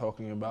overheard you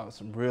talking about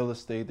some real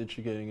estate that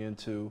you're getting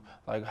into.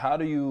 Like, how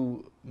do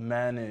you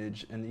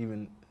manage and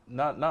even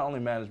not only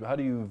manage, but how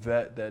do you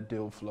vet that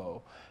deal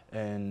flow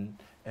and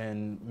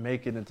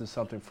make it into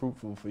something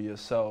fruitful for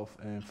yourself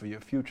and for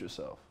your future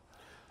self?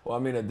 Well, I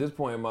mean, at this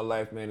point in my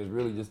life, man, it's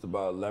really just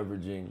about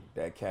leveraging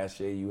that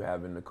cachet you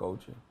have in the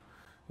culture.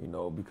 You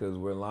know, because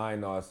we're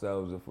lying to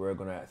ourselves if we're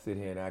gonna sit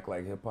here and act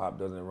like hip hop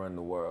doesn't run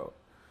the world.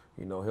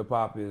 You know, hip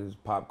hop is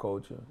pop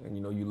culture, and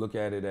you know, you look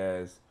at it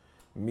as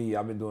me.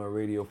 I've been doing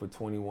radio for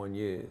 21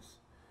 years,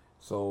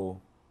 so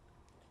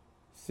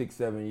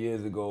 6-7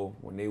 years ago,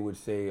 when they would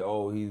say,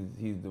 "Oh, he's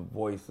the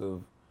voice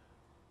of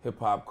hip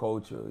hop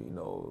culture," you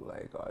know,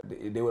 like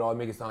they would all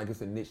make it sound like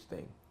it's a niche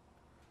thing.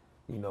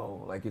 You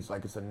know, like it's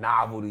a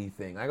novelty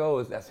thing. Like,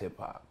 oh, that's hip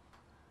hop.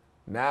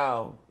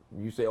 Now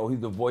you say, oh, he's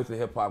the voice of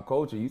hip hop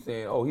culture. You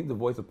saying, oh, he's the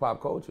voice of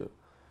pop culture.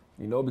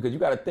 You know, because you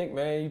got to think,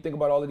 man. You think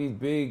about all of these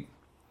big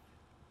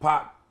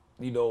pop,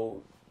 you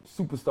know,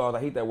 superstars. I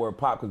hate that word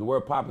pop because the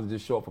word pop is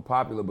just short for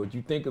popular. But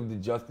you think of the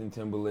Justin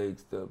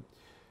Timberlakes, the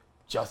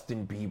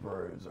Justin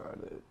Biebers, or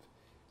the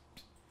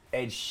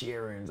Ed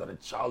Sheerans, or the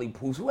Charlie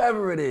Puths,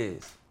 whoever it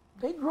is.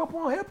 They grew up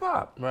on hip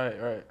hop.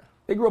 Right.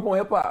 They grew up on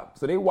hip hop,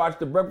 so they watch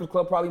The Breakfast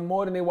Club probably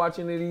more than they watch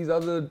any of these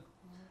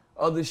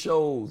other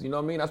shows. You know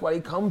what I mean? That's why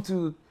they come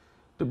to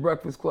The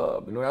Breakfast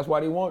Club. You know, that's why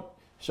they want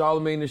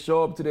Charlamagne to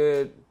show up to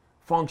their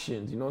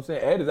functions. You know what I'm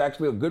saying? Ed is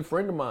actually a good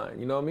friend of mine.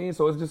 You know what I mean?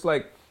 So it's just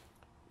like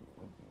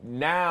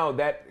now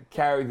that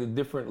carries a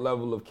different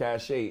level of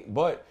cachet,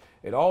 but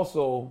it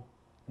also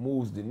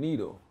moves the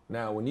needle.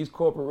 Now, when these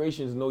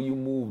corporations know you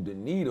move the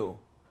needle,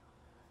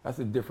 that's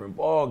a different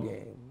ball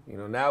game. You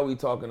know, now we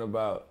talking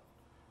about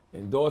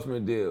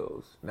endorsement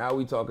deals. Now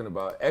we talking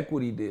about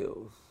equity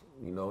deals.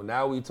 You know,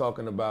 now we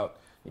talking about,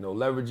 you know,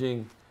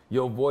 leveraging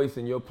your voice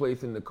and your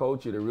place in the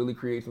culture to really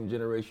create some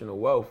generational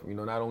wealth, you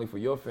know, not only for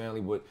your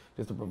family, but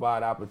just to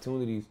provide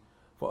opportunities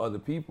for other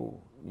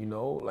people. You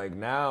know, like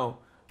now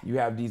you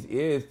have these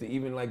ears to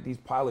even like these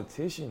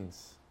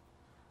politicians.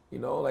 You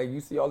know, like you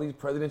see all these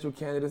presidential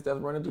candidates that's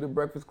running through The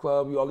Breakfast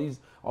Club, all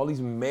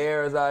these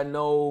mayors I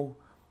know,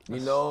 you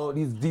know,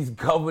 these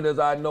governors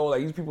I know,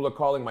 like these people are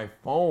calling my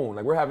phone.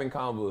 Like we're having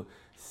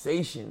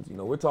conversations, you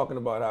know, we're talking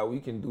about how we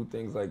can do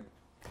things like,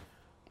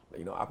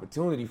 you know,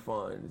 opportunity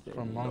funds. And,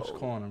 from Monk's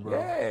Corner, bro.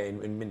 Yeah,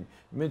 and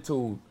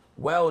mental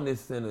wellness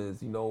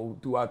centers, you know,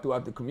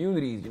 throughout the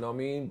communities, you know what I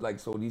mean? Like,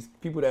 so these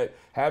people that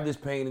have this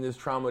pain and this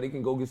trauma, they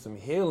can go get some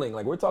healing.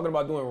 Like, we're talking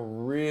about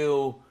doing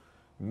real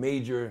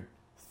major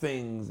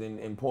things and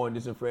empowering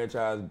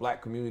disenfranchised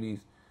black communities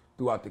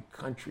throughout the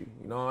country,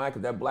 you know,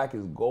 because that black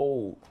is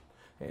gold.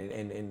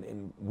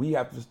 And we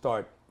have to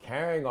start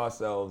carrying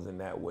ourselves in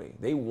that way.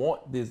 They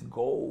want this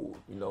gold,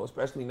 you know,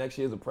 especially next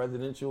year's a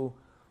presidential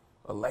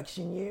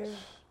election year.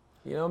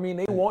 You know what I mean?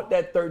 They want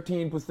that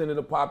 13% of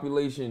the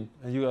population.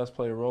 And you guys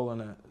play a role in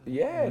that.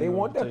 Yeah, they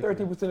want that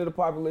 13% of the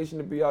population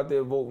to be out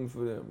there voting for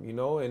them, you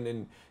know?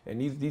 And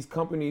these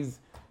companies,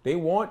 they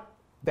want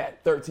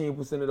that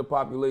 13% of the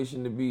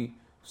population to be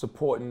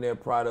supporting their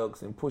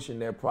products and pushing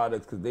their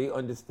products because they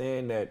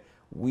understand that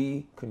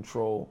we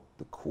control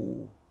the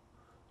cool.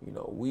 You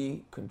know,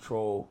 we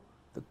control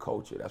the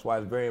culture. That's why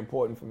it's very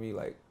important for me.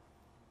 Like,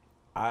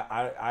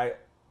 I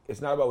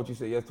it's not about what you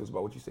say yes to, it's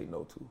about what you say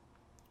no to.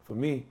 For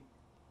me,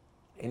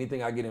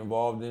 anything I get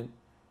involved in,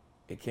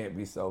 it can't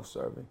be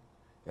self-serving.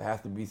 It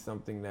has to be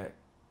something that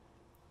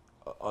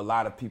a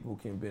lot of people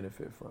can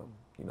benefit from.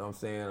 You know what I'm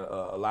saying?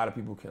 A lot of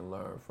people can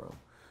learn from.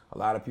 A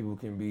lot of people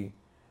can be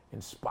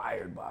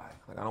inspired by.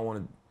 Like, I don't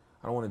want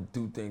to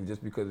do things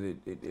just because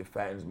it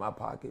fattens my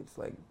pockets.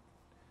 Like,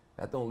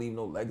 that don't leave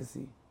no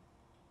legacy.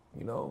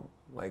 You know,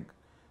 like,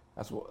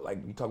 that's what, like,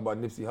 you talk about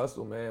Nipsey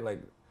Hussle, man.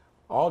 Like,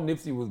 all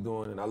Nipsey was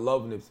doing, and I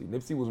love Nipsey.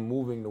 Nipsey was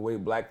moving the way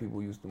black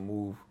people used to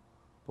move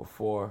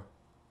before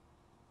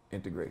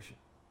integration.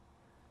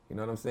 You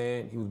know what I'm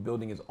saying? He was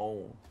building his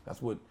own.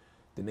 That's what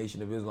the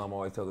Nation of Islam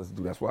always tells us to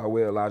do. That's why I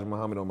wear Elijah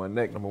Muhammad on my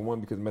neck. Number one,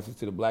 because Message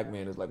to the Black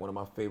Man is like one of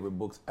my favorite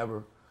books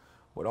ever,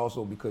 but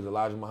also because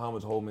Elijah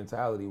Muhammad's whole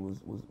mentality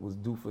was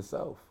do for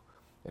self.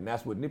 And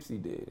that's what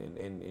Nipsey did.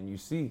 And you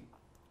see,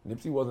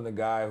 Nipsey wasn't a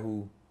guy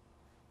who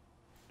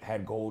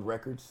had gold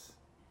records.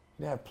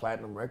 He didn't have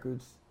platinum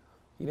records.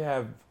 He didn't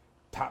have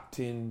top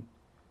 10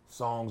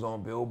 songs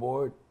on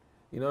Billboard.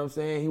 You know what I'm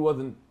saying? He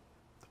wasn't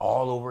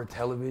all over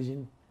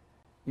television.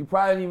 You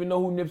probably didn't even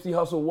know who Nipsey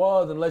Hussle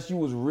was unless you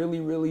was really,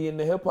 really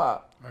into hip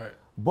hop. Right.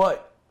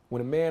 But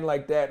when a man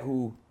like that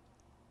who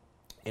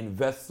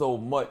invests so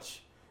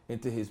much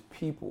into his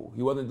people,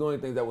 he wasn't doing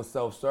things that was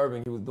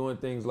self-serving. He was doing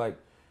things like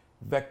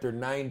Vector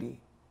 90.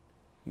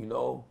 You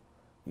know,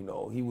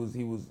 he was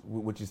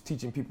which is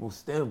teaching people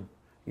STEM.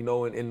 You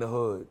know, in the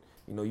hood.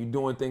 You know, you're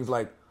doing things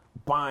like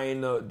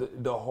buying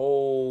the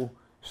whole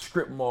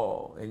strip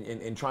mall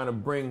and trying to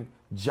bring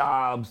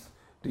jobs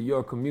to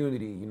your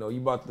community. You know, you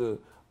about to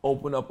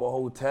open up a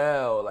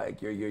hotel.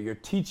 Like, you're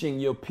teaching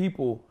your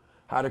people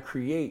how to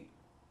create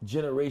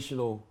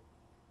generational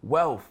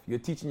wealth. You're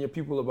teaching your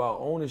people about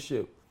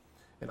ownership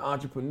and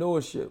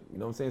entrepreneurship. You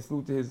know what I'm saying?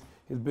 Salute to his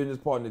business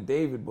partner,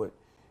 David. But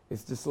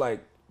it's just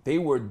like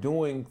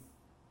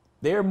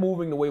they're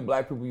moving the way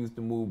black people used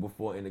to move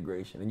before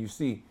integration. And you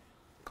see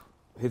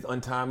his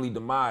untimely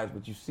demise,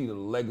 but you see the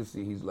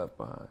legacy he's left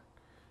behind.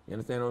 You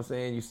understand what I'm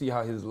saying? You see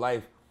how his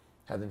life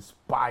has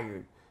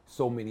inspired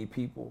so many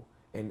people.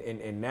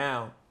 And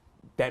now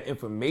that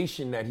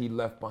information that he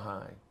left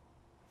behind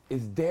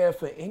is there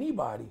for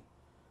anybody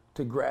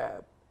to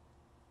grab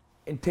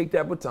and take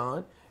that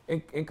baton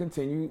and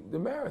continue the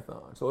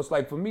marathon. So it's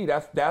like, for me,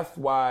 that's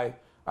why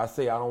I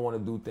say I don't want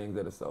to do things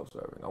that are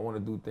self-serving. I want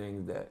to do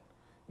things that,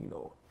 you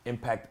know,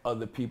 impact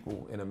other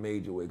people in a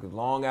major way. Because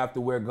long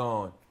after we're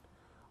gone,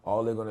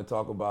 all they're going to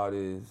talk about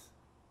is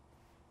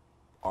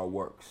our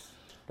works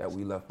that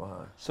we left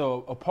behind.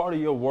 So a part of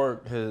your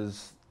work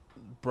has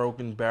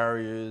broken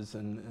barriers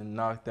and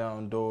knocked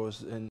down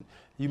doors, and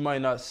you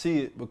might not see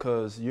it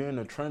because you're in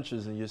the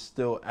trenches and you're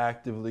still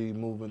actively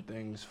moving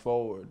things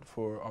forward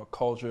for our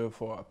culture,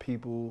 for our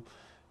people,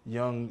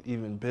 young,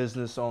 even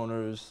business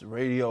owners,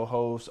 radio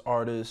hosts,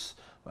 artists.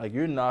 Like,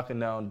 you're knocking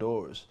down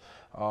doors.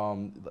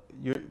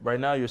 Right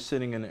now you're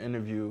sitting in an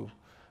interview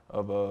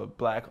of a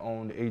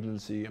black-owned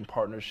agency in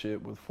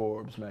partnership with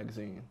Forbes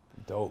magazine.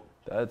 Dope.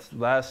 That's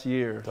last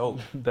year. Dope.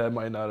 That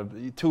might not have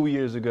been 2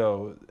 years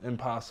ago.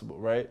 Impossible,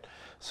 right?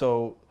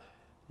 So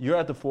you're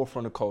at the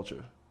forefront of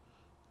culture.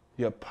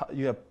 You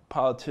have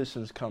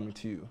politicians coming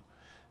to you.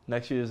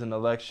 Next year is an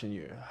election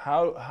year.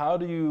 How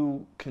do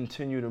you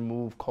continue to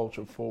move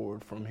culture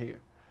forward from here?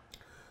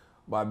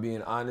 By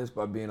being honest,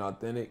 by being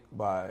authentic,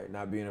 by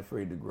not being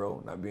afraid to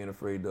grow, not being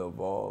afraid to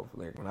evolve.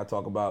 Like, when I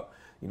talk about,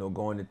 you know,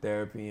 going to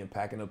therapy and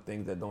packing up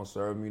things that don't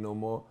serve me no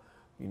more,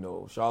 you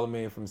know,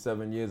 Charlemagne from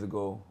 7 years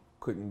ago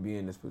couldn't be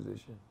in this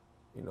position.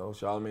 You know,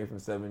 Charlemagne from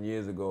 7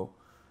 years ago,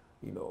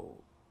 you know,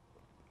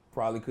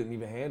 probably couldn't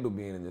even handle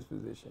being in this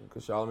position.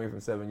 Because Charlemagne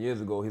from 7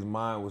 years ago, his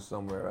mind was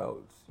somewhere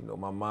else. You know,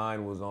 my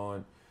mind was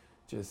on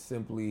just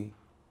simply,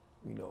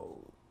 you know,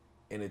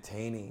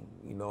 entertaining,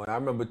 you know. And I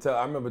remember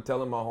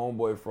telling my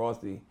homeboy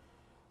Frosty,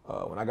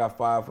 when I got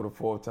fired for the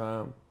 4th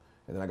time,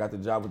 and then I got the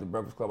job with the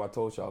Breakfast Club, I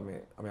told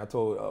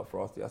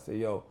Frosty, I said,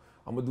 yo,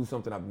 I'm gonna do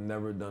something I've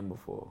never done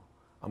before.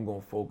 I'm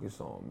gonna focus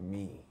on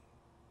me.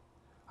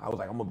 I was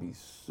like, I'm gonna be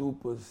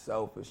super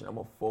selfish and I'm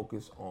gonna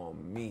focus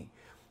on me.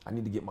 I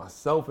need to get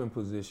myself in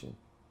position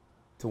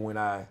to, when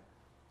I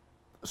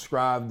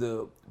strive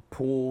to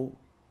pull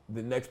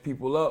the next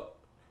people up,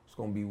 it's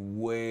gonna be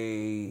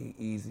way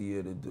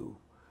easier to do.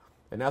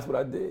 And that's what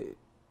I did.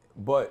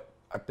 But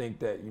I think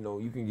that, you know,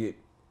 you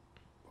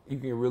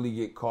can really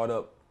get caught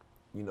up,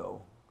 you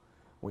know,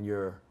 when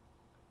you're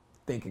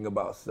thinking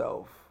about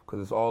self,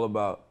 because it's all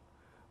about,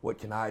 what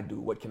can I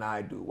do? What can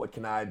I do? What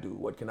can I do?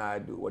 What can I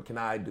do? What can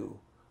I do?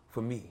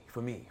 For me,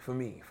 for me, for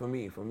me, for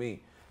me, for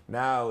me.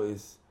 Now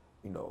is,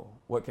 you know,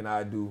 what can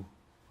I do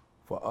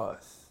for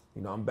us?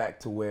 You know, I'm back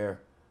to where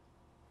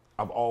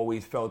I've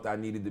always felt I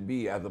needed to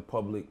be as a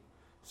public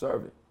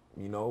servant,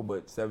 you know,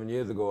 but 7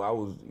 years ago I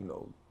was, you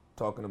know,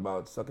 talking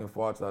about sucking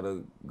farts out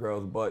of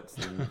girls' butts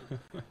and,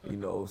 you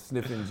know,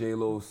 sniffing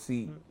J-Lo's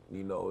seat.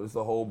 You know, it's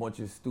a whole bunch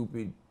of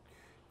stupid,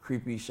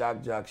 creepy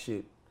shock jock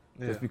shit.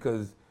 Yeah. Just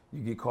because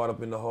you get caught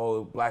up in the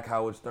whole Black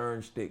Howard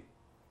Stern shtick.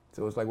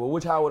 So it's like, well,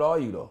 which Howard are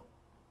you though?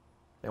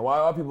 And why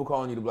are people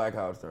calling you the Black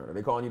Howard Stern? Are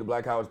they calling you the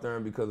Black Howard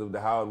Stern because of the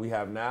Howard we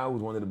have now,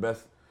 who's one of the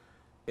best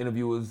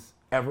interviewers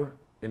ever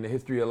in the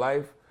history of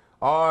life?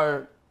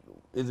 Or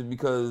is it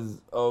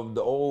because of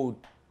the old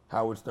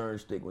Howard Stern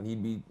shtick when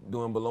he'd be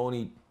doing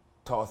baloney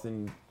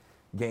tossing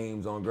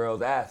games on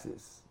girls'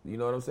 asses? You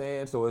know what I'm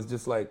saying? So it's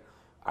just like,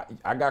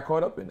 I got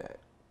caught up in that.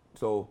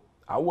 So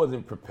I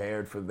wasn't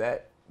prepared for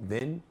that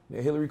then.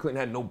 Hillary Clinton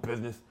had no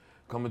business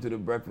coming to the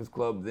Breakfast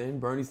Club then.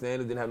 Bernie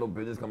Sanders didn't have no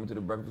business coming to the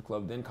Breakfast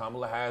Club then.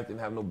 Kamala Harris didn't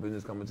have no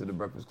business coming to the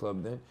Breakfast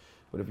Club then.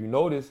 But if you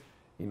notice,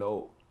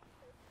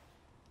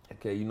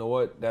 okay, you know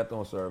what? That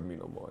don't serve me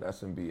no more. That's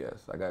some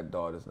BS. I got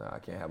daughters now. I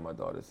can't have my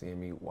daughters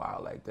seeing me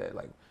wild like that.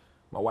 Like,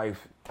 my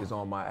wife is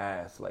on my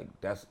ass. Like,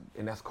 that's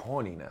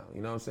corny now.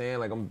 You know what I'm saying?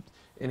 Like, I'm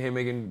in here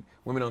making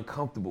women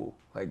uncomfortable.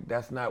 Like,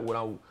 that's not what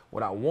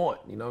I want.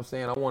 You know what I'm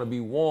saying? I want to be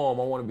warm.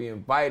 I want to be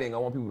inviting. I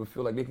want people to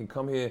feel like they can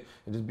come here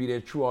and just be their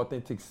true,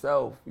 authentic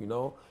self, you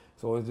know?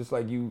 So it's just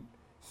like you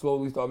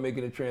slowly start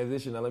making a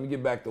transition. Now, let me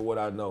get back to what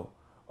I know.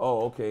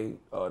 Oh, okay.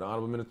 The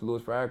Honorable Minister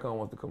Louis Farrakhan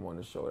wants to come on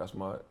the show. That's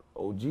my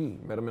OG.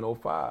 Met him in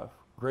 05.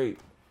 Great.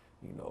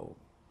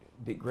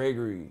 Dick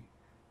Gregory,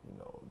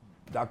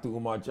 Dr.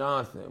 Umar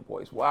Johnson,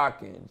 Boyce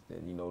Watkins,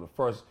 then, the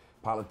first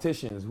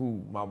politicians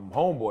who, my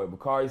homeboy,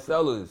 Bakari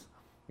Sellers,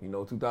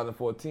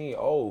 2014,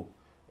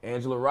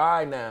 Angela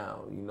Rye now,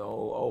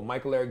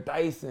 Michael Eric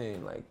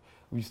Dyson. Like,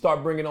 we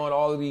start bringing on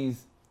all of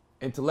these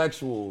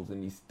intellectuals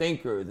and these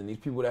thinkers and these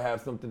people that have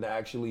something to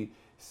actually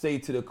say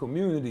to the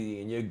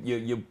community, and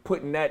you're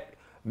putting that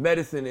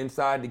medicine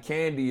inside the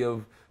candy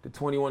of the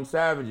 21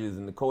 Savages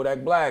and the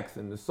Kodak Blacks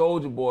and the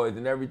Soulja Boys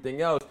and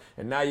everything else,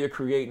 and now you're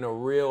creating a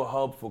real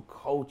hub for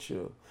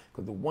culture.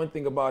 Because the one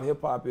thing about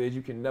hip-hop is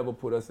you can never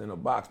put us in a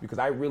box, because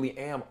I really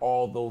am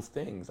all those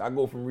things. I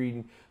go from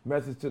reading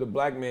Message to the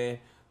Black Man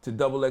to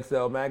Double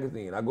XL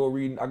magazine. I go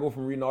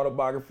from reading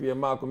Autobiography of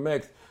Malcolm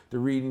X to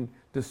reading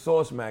The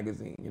Source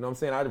magazine. You know what I'm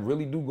saying? I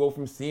really do go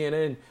from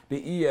CNN to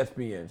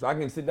ESPN. So I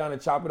can sit down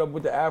and chop it up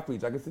with the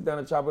athletes. I can sit down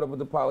and chop it up with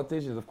the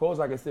politicians. Of course,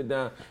 I can sit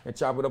down and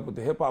chop it up with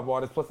the hip-hop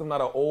artists. Plus, I'm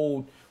not an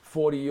old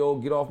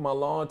 40-year-old get off my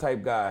lawn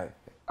type guy.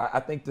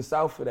 I thank the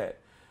South for that.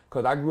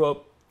 Because I grew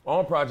up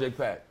on Project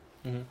Pat.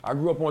 Mm-hmm. I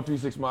grew up on 3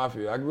 6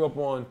 Mafia. I grew up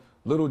on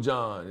Little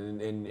John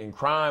and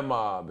Crime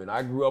Mob. And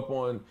I grew up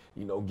on,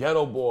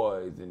 Ghetto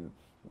Boys and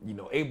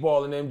 8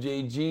 Ball and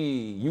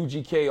MJG,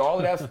 UGK, all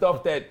of that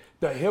stuff that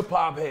the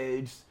hip-hop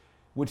heads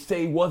would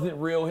say wasn't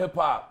real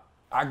hip-hop.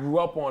 I grew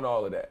up on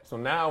all of that. So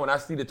now when I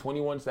see the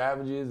 21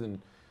 Savages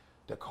and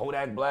the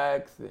Kodak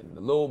Blacks and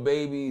the Lil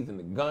Babies and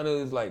the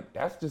Gunners, like,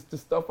 that's just the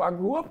stuff I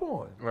grew up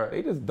on. Right.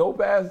 They just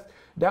dope-ass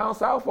down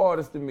south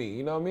artists to me,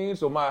 you know what I mean?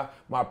 So my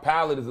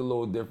palette is a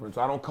little different.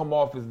 So I don't come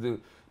off as the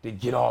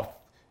get off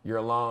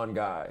your lawn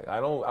guy. I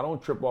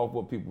don't trip off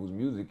what people's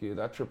music is.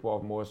 I trip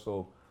off more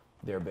so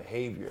their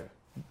behavior.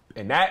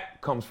 And that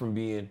comes from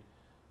being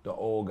the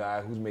old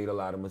guy who's made a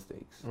lot of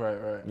mistakes.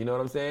 Right. You know what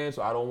I'm saying?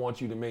 So I don't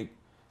want you to make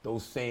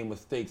those same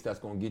mistakes that's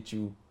going to get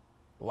you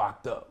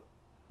locked up.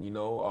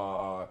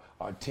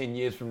 10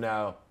 years from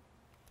now,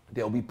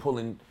 they'll be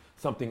pulling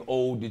something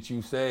old that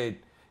you said,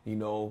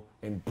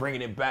 and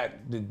bringing it back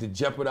to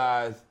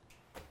jeopardize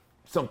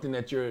something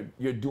that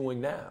you're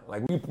doing now.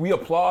 Like, we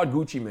applaud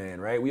Gucci Mane,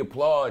 right? We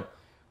applaud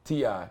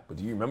T.I. But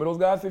do you remember those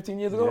guys 15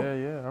 years ago?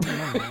 Yeah, I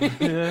remember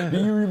them.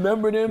 Do you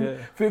remember them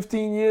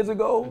 15 years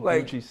ago?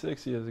 Like, Gucci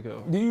 6 years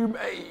ago. Do you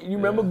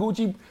remember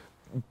Gucci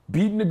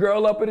beating the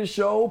girl up at a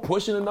show,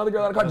 pushing another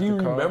girl out of the car? Do you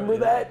remember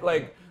that?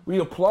 Like, we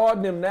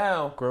applaud them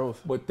now.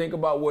 Growth. But think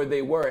about where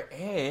they were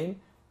and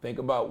think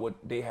about what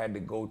they had to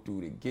go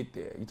through to get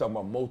there. You're talking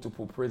about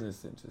multiple prison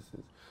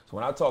sentences. So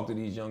when I talk to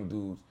these young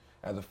dudes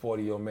as a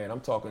 40-year-old man,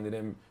 I'm talking to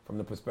them from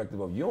the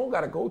perspective of, you don't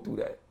got to go through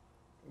that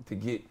to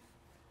get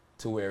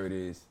to where it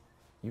is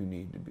you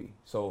need to be.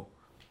 So,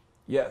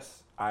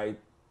 yes, I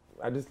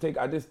just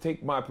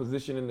take my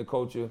position in the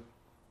culture.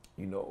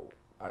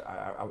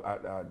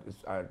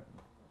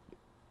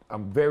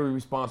 I'm very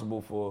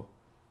responsible for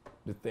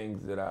the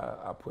things that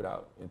I put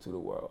out into the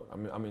world.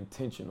 I'm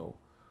intentional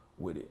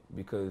with it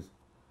because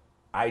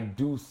I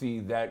do see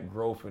that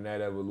growth and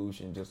that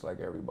evolution just like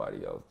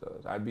everybody else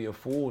does. I'd be a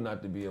fool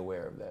not to be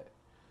aware of that,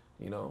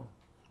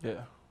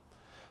 Yeah.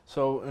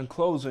 So in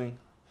closing,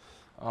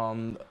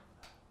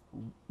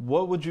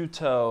 what would you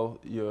tell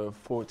your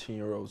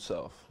 14-year-old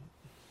self?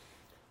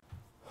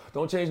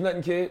 Don't change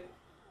nothing, kid.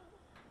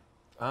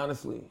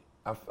 Honestly,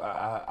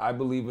 I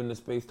believe in the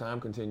space-time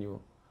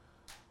continuum.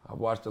 I've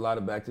watched a lot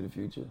of Back to the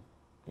Future.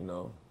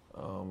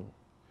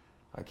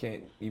 I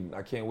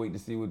can't wait to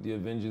see what the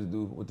Avengers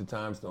do with the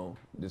Time Stone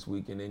this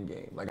week in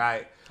Endgame. Like,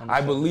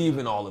 I believe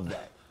in all of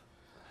that.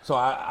 So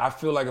I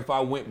feel like if I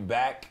went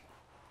back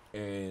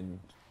and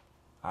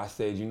I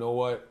said, you know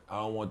what, I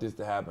don't want this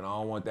to happen, I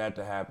don't want that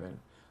to happen,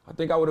 I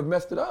think I would have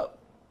messed it up,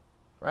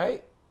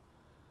 right?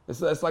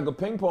 It's like a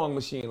ping pong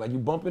machine. Like, you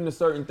bump into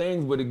certain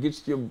things, but it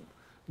gets your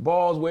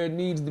balls where it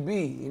needs to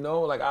be,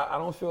 Like, I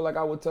don't feel like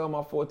I would tell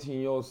my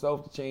 14-year-old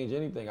self to change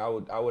anything. I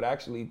would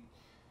actually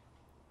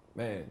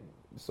man,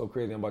 it's so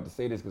crazy I'm about to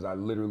say this because I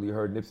literally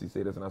heard Nipsey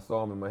say this and I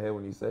saw him in my head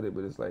when he said it,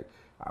 but it's like,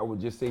 I would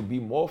just say be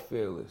more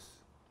fearless.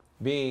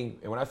 And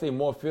when I say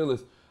more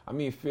fearless, I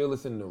mean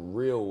fearless in the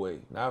real way,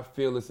 not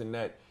fearless in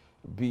that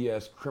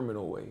BS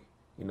criminal way,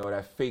 you know,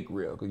 that fake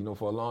real. Because, you know,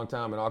 for a long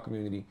time in our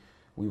community,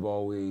 we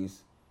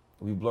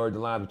blurred the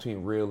line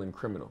between real and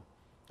criminal.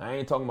 I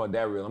ain't talking about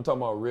that real. I'm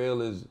talking about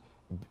real is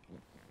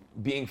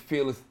being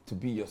fearless to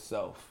be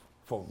yourself,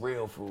 for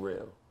real, for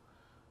real.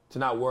 To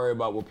not worry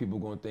about what people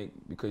gonna think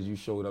because you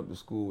showed up to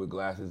school with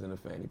glasses and a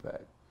fanny pack.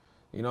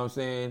 You know what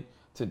I'm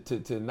saying?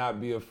 To not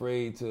be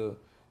afraid to,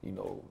 you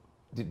know,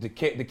 to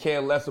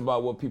care less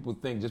about what people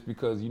think just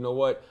because, you know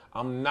what,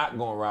 I'm not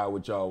gonna ride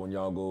with y'all when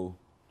y'all go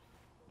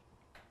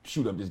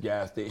shoot up this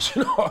gas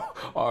station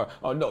or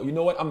no, you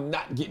know what, I'm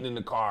not getting in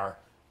the car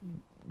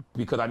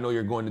because I know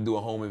you're going to do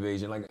a home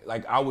invasion.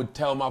 Like I would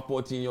tell my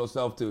 14-year-old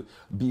self to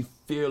be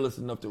fearless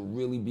enough to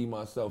really be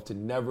myself, to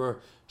never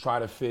try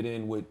to fit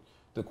in with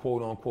the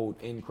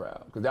quote-unquote in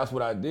crowd, because that's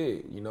what I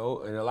did, you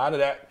know, and a lot of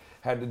that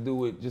had to do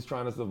with just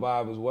trying to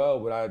survive as well,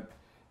 but I,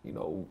 you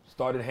know,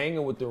 started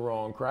hanging with the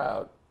wrong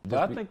crowd.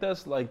 But I think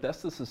that's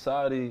the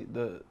society,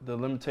 the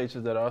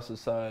limitations that our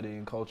society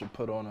and culture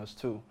put on us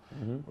too,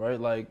 right?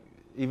 Like,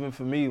 even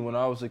for me, when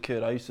I was a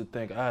kid, I used to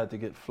think I had to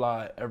get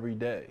fly every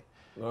day,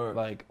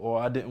 like,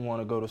 or I didn't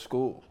want to go to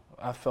school.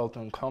 I felt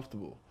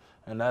uncomfortable,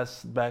 and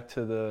that's back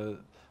to the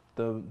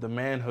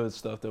manhood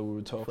stuff that we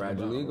were talking about.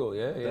 Fragile ego,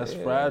 yeah. That's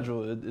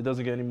fragile. It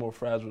doesn't get any more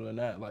fragile than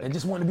that. Like, and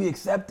just want to be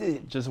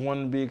accepted. Just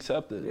wanting to be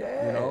accepted.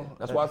 Yeah. You know?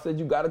 That's why I said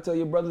you got to tell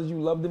your brothers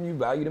you love them, you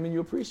value them, and you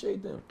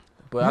appreciate them.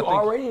 But you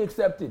already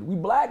accepted. We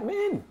black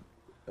men.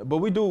 But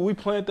we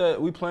plant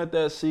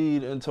that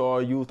seed into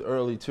our youth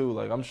early too.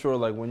 Like, I'm sure,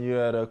 like, when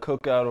you're at a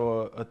cookout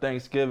or a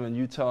Thanksgiving,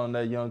 you telling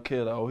that young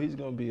kid, oh, he's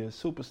gonna be a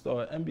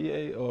superstar,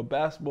 NBA or a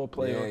basketball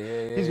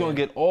player. He's gonna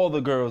get all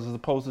the girls, as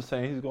opposed to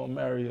saying he's gonna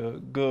marry a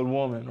good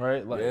woman,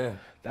 right? Like,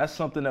 that's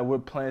something that we're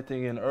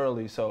planting in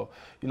early. So,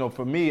 you know,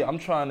 for me, I'm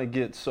trying to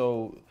get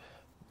so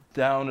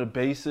down to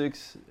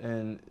basics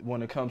and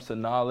when it comes to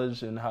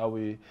knowledge and how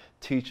we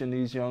teaching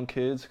these young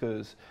kids,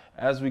 because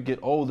as we get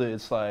older,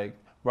 it's like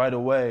right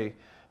away,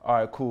 all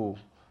right, cool.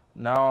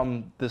 Now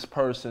I'm this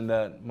person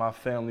that my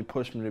family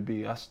pushed me to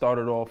be. I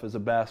started off as a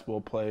basketball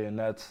player, and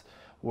that's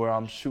where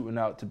I'm shooting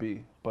out to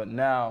be. But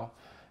now,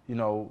 you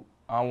know,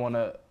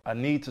 I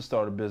need to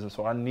start a business,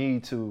 or I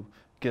need to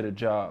get a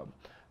job.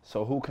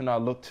 So who can I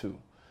look to?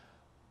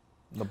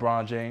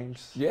 LeBron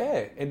James?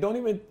 Yeah, and don't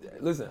even,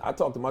 listen, I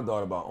talked to my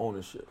daughter about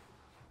ownership.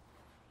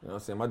 You know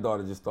what I'm saying? My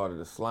daughter just started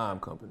a slime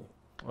company.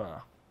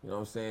 Wow. You know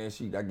what I'm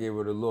saying? I gave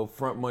her the little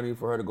front money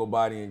for her to go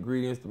buy the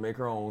ingredients to make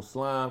her own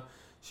slime.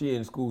 She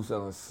in school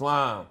selling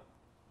slime.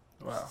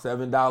 Wow.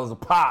 $7 a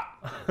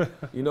pop,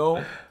 you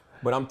know?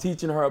 But I'm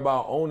teaching her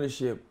about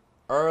ownership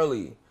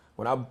early.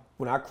 When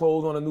I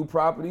close on a new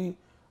property,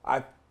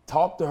 I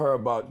talk to her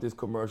about this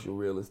commercial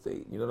real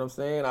estate. You know what I'm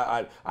saying?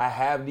 I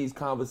have these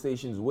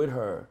conversations with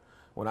her.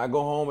 When I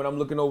go home and I'm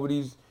looking over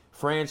these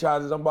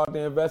franchises I'm about to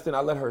invest in,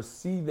 I let her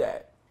see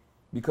that,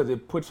 because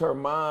it puts her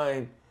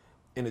mind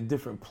in a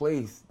different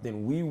place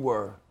than we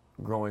were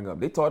growing up.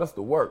 They taught us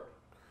to work.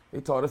 They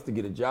taught us to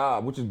get a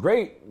job, which is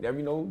great. You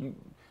know,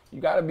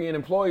 you got to be an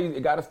employee.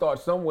 It got to start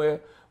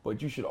somewhere,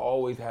 but you should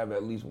always have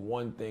at least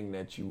one thing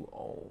that you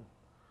own,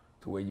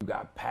 to where you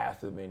got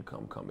passive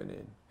income coming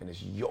in and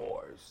it's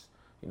yours.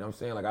 You know what I'm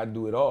saying? Like, I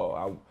do it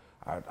all.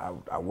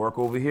 I work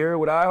over here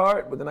with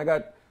iHeart, but then I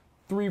got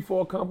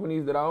 3-4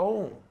 companies that I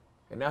own,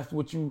 and that's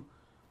what you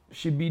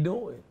should be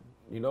doing.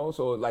 You know,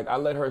 so like, I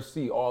let her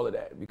see all of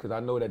that, because I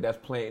know that that's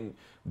planting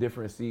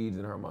different seeds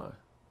in her mind.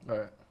 All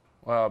right.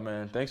 Wow,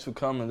 man. Thanks for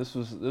coming. This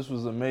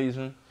was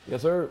amazing.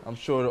 Yes, sir. I'm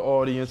sure the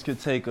audience could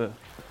take a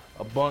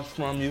bunch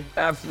from you.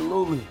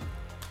 Absolutely.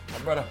 My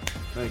brother.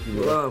 Thank you,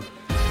 bro. Love.